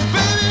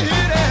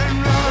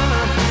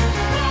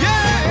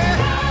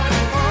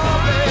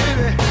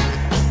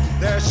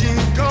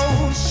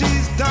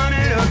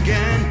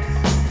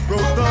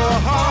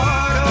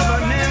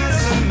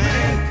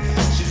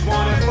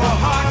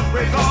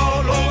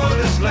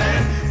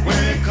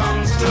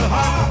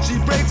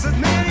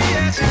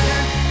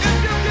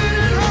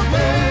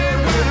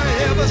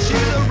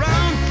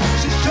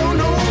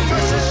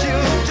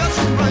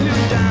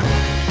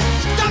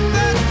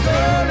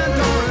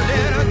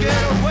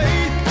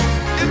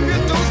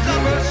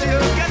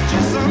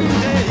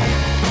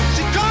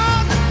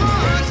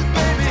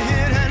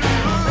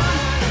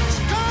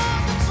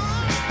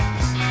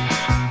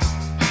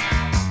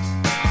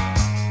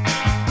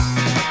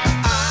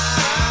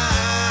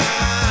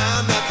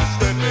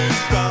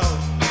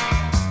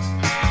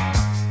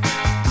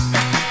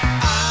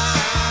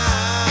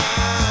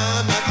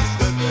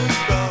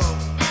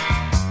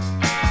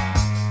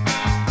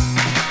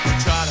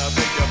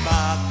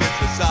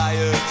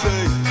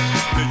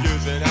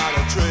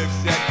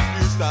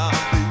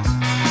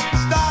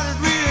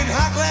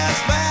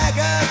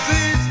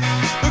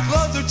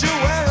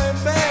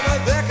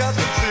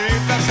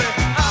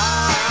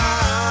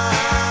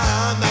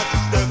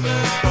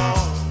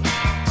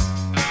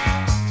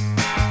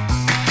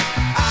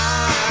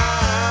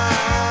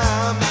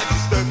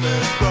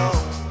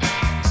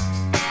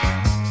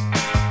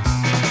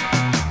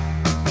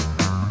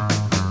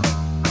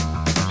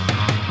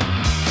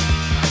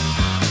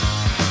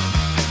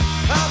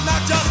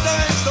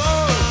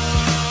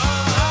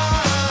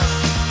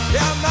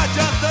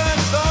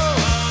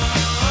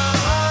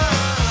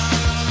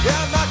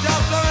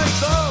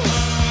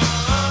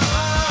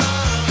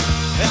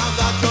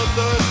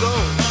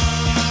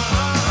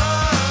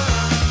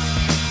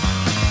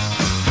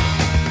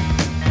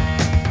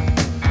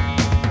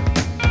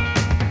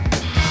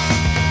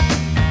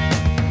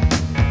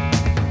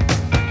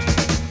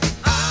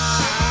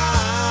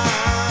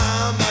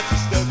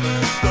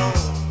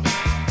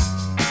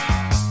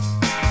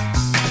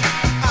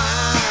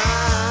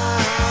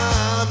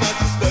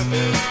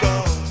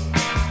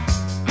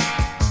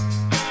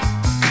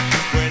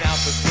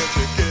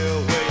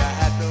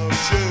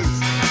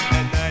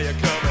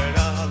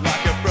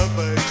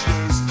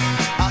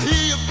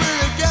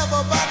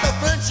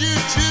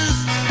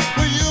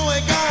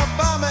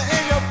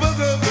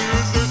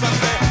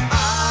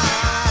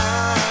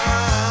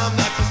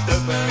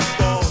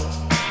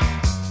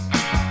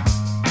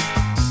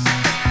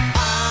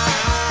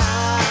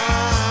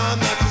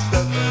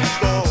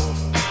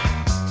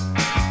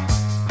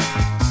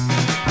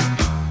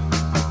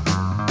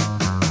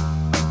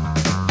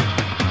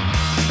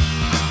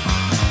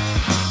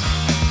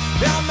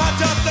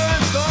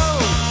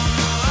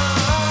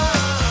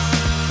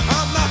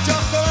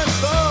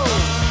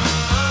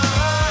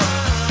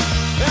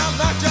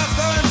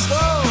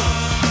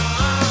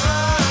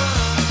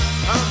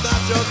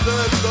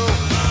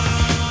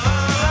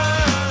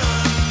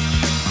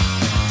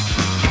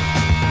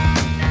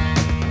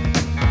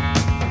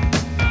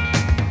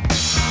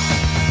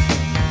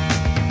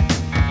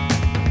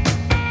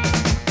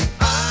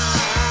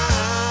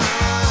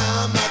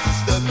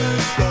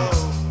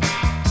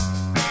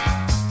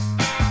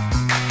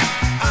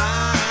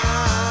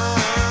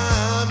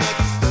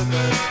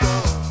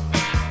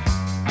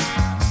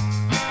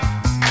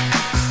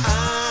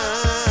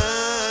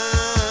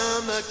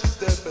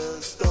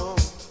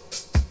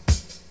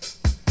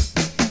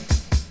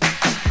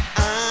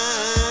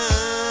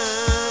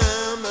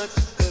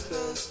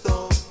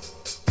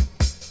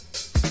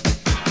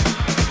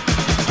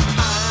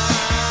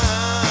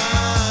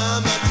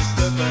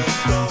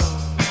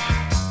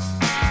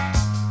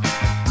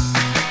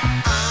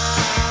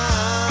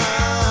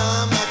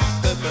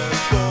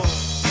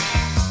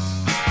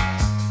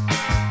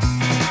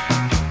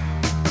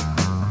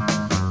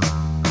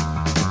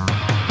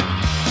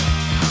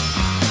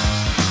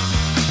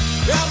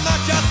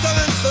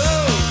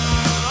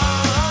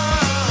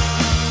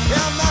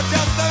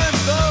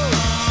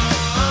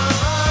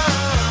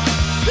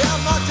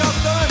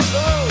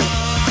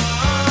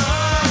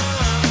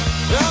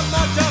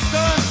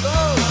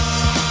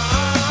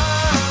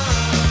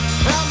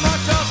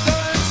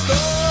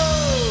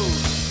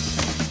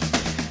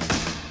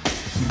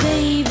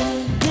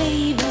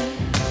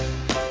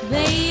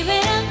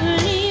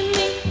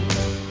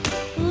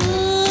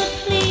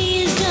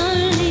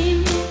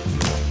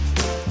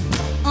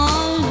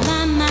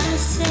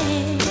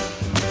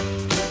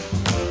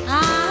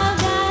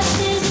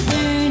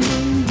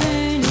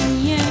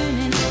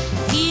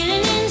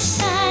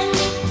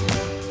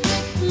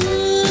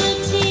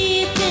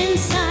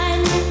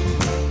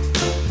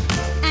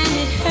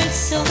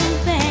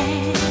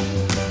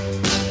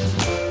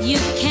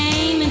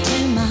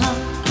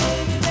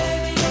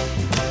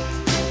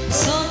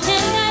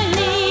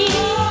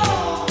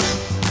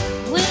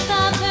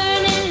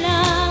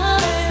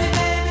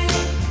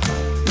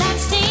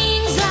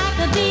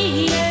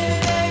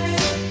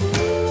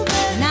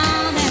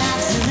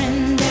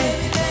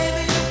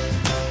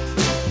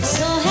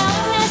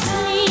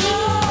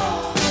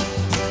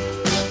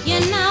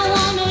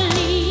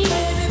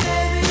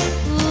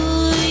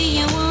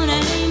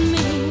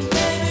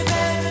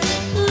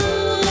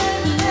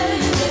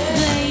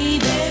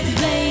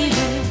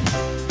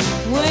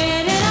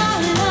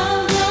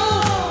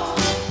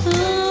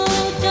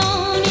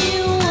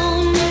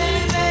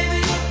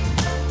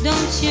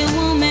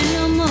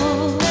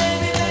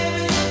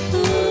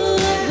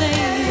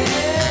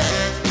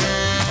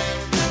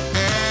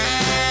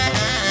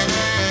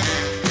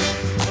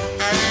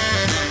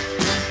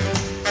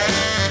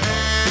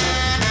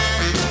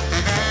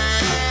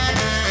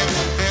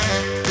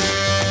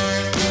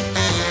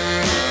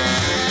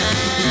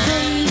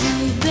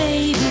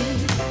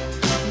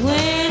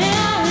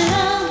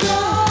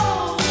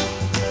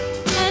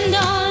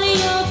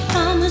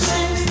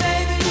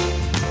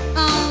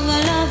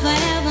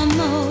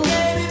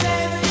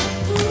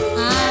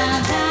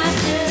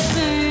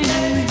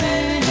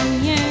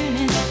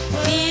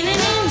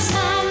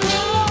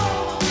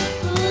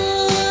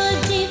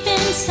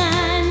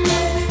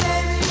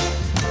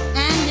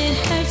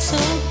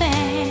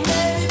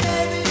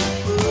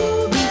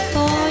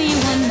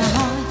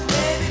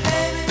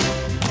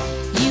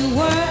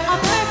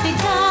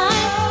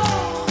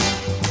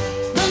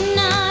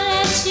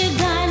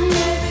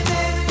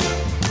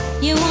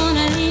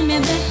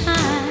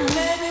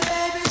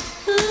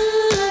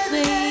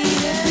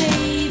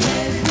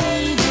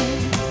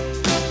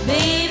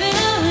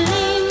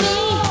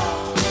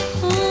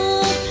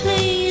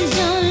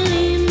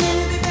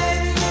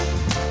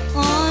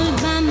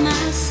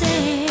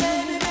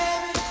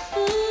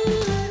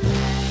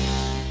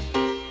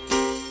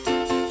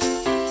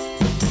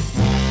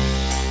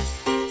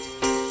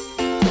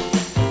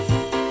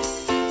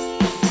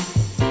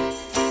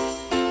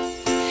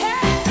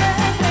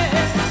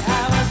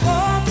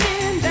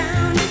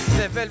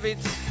 it.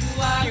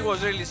 He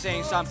was really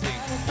saying something.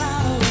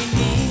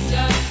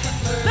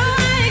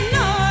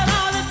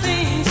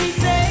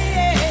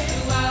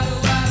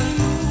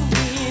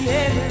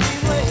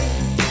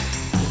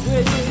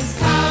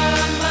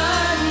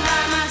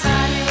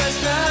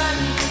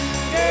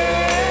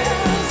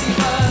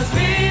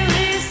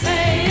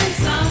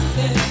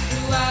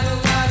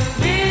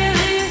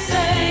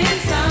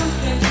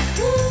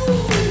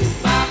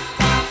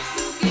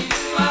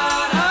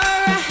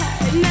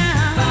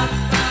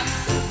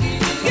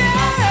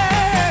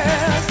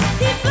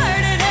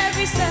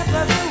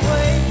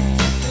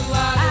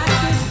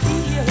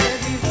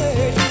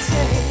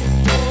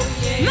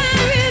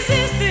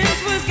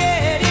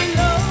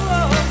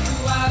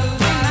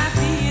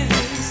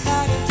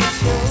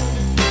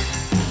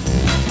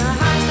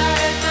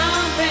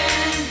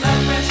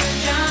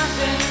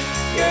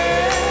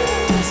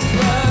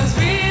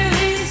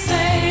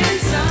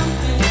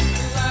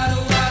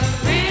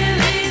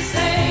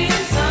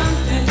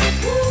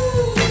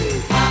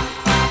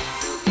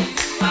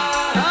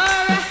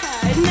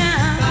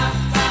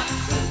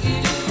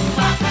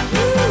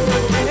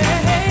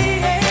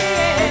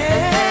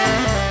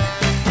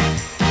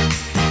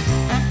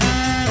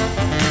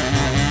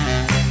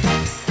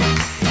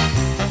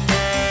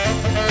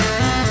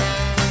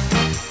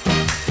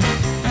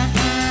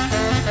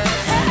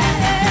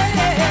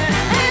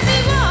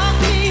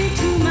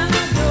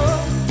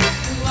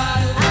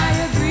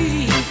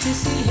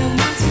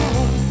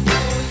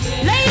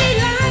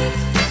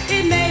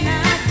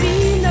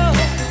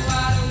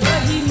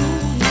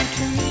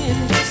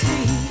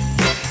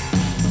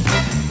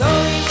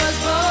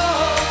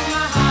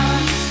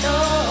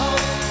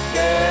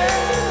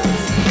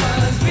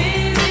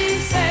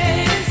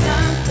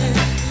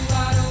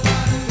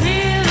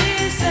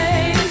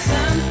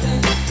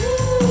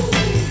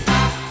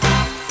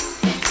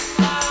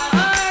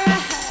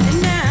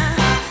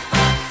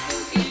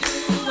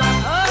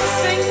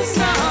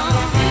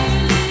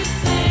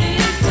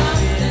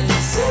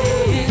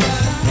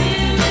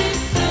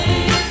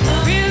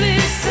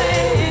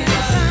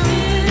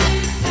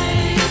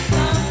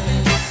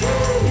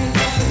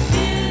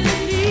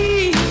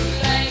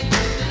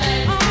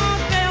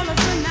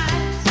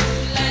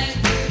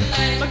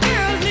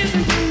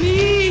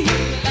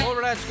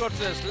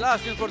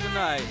 Last tune for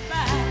tonight.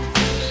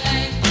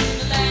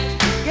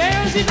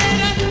 Girls, you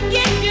better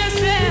get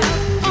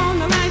yourself on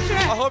the right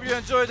track. I hope you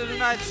enjoyed the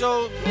tonight's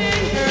show.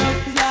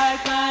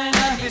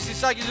 This is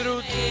Sakis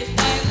Root,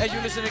 and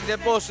you're listening to the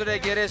Boss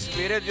Reggae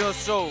Recipe Radio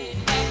Show.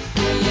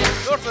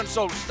 Northern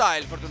Soul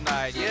style for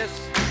tonight, yes?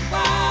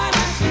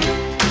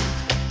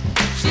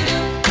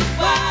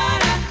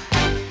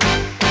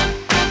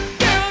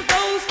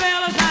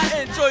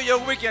 Enjoy your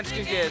weekend,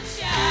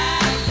 skinheads.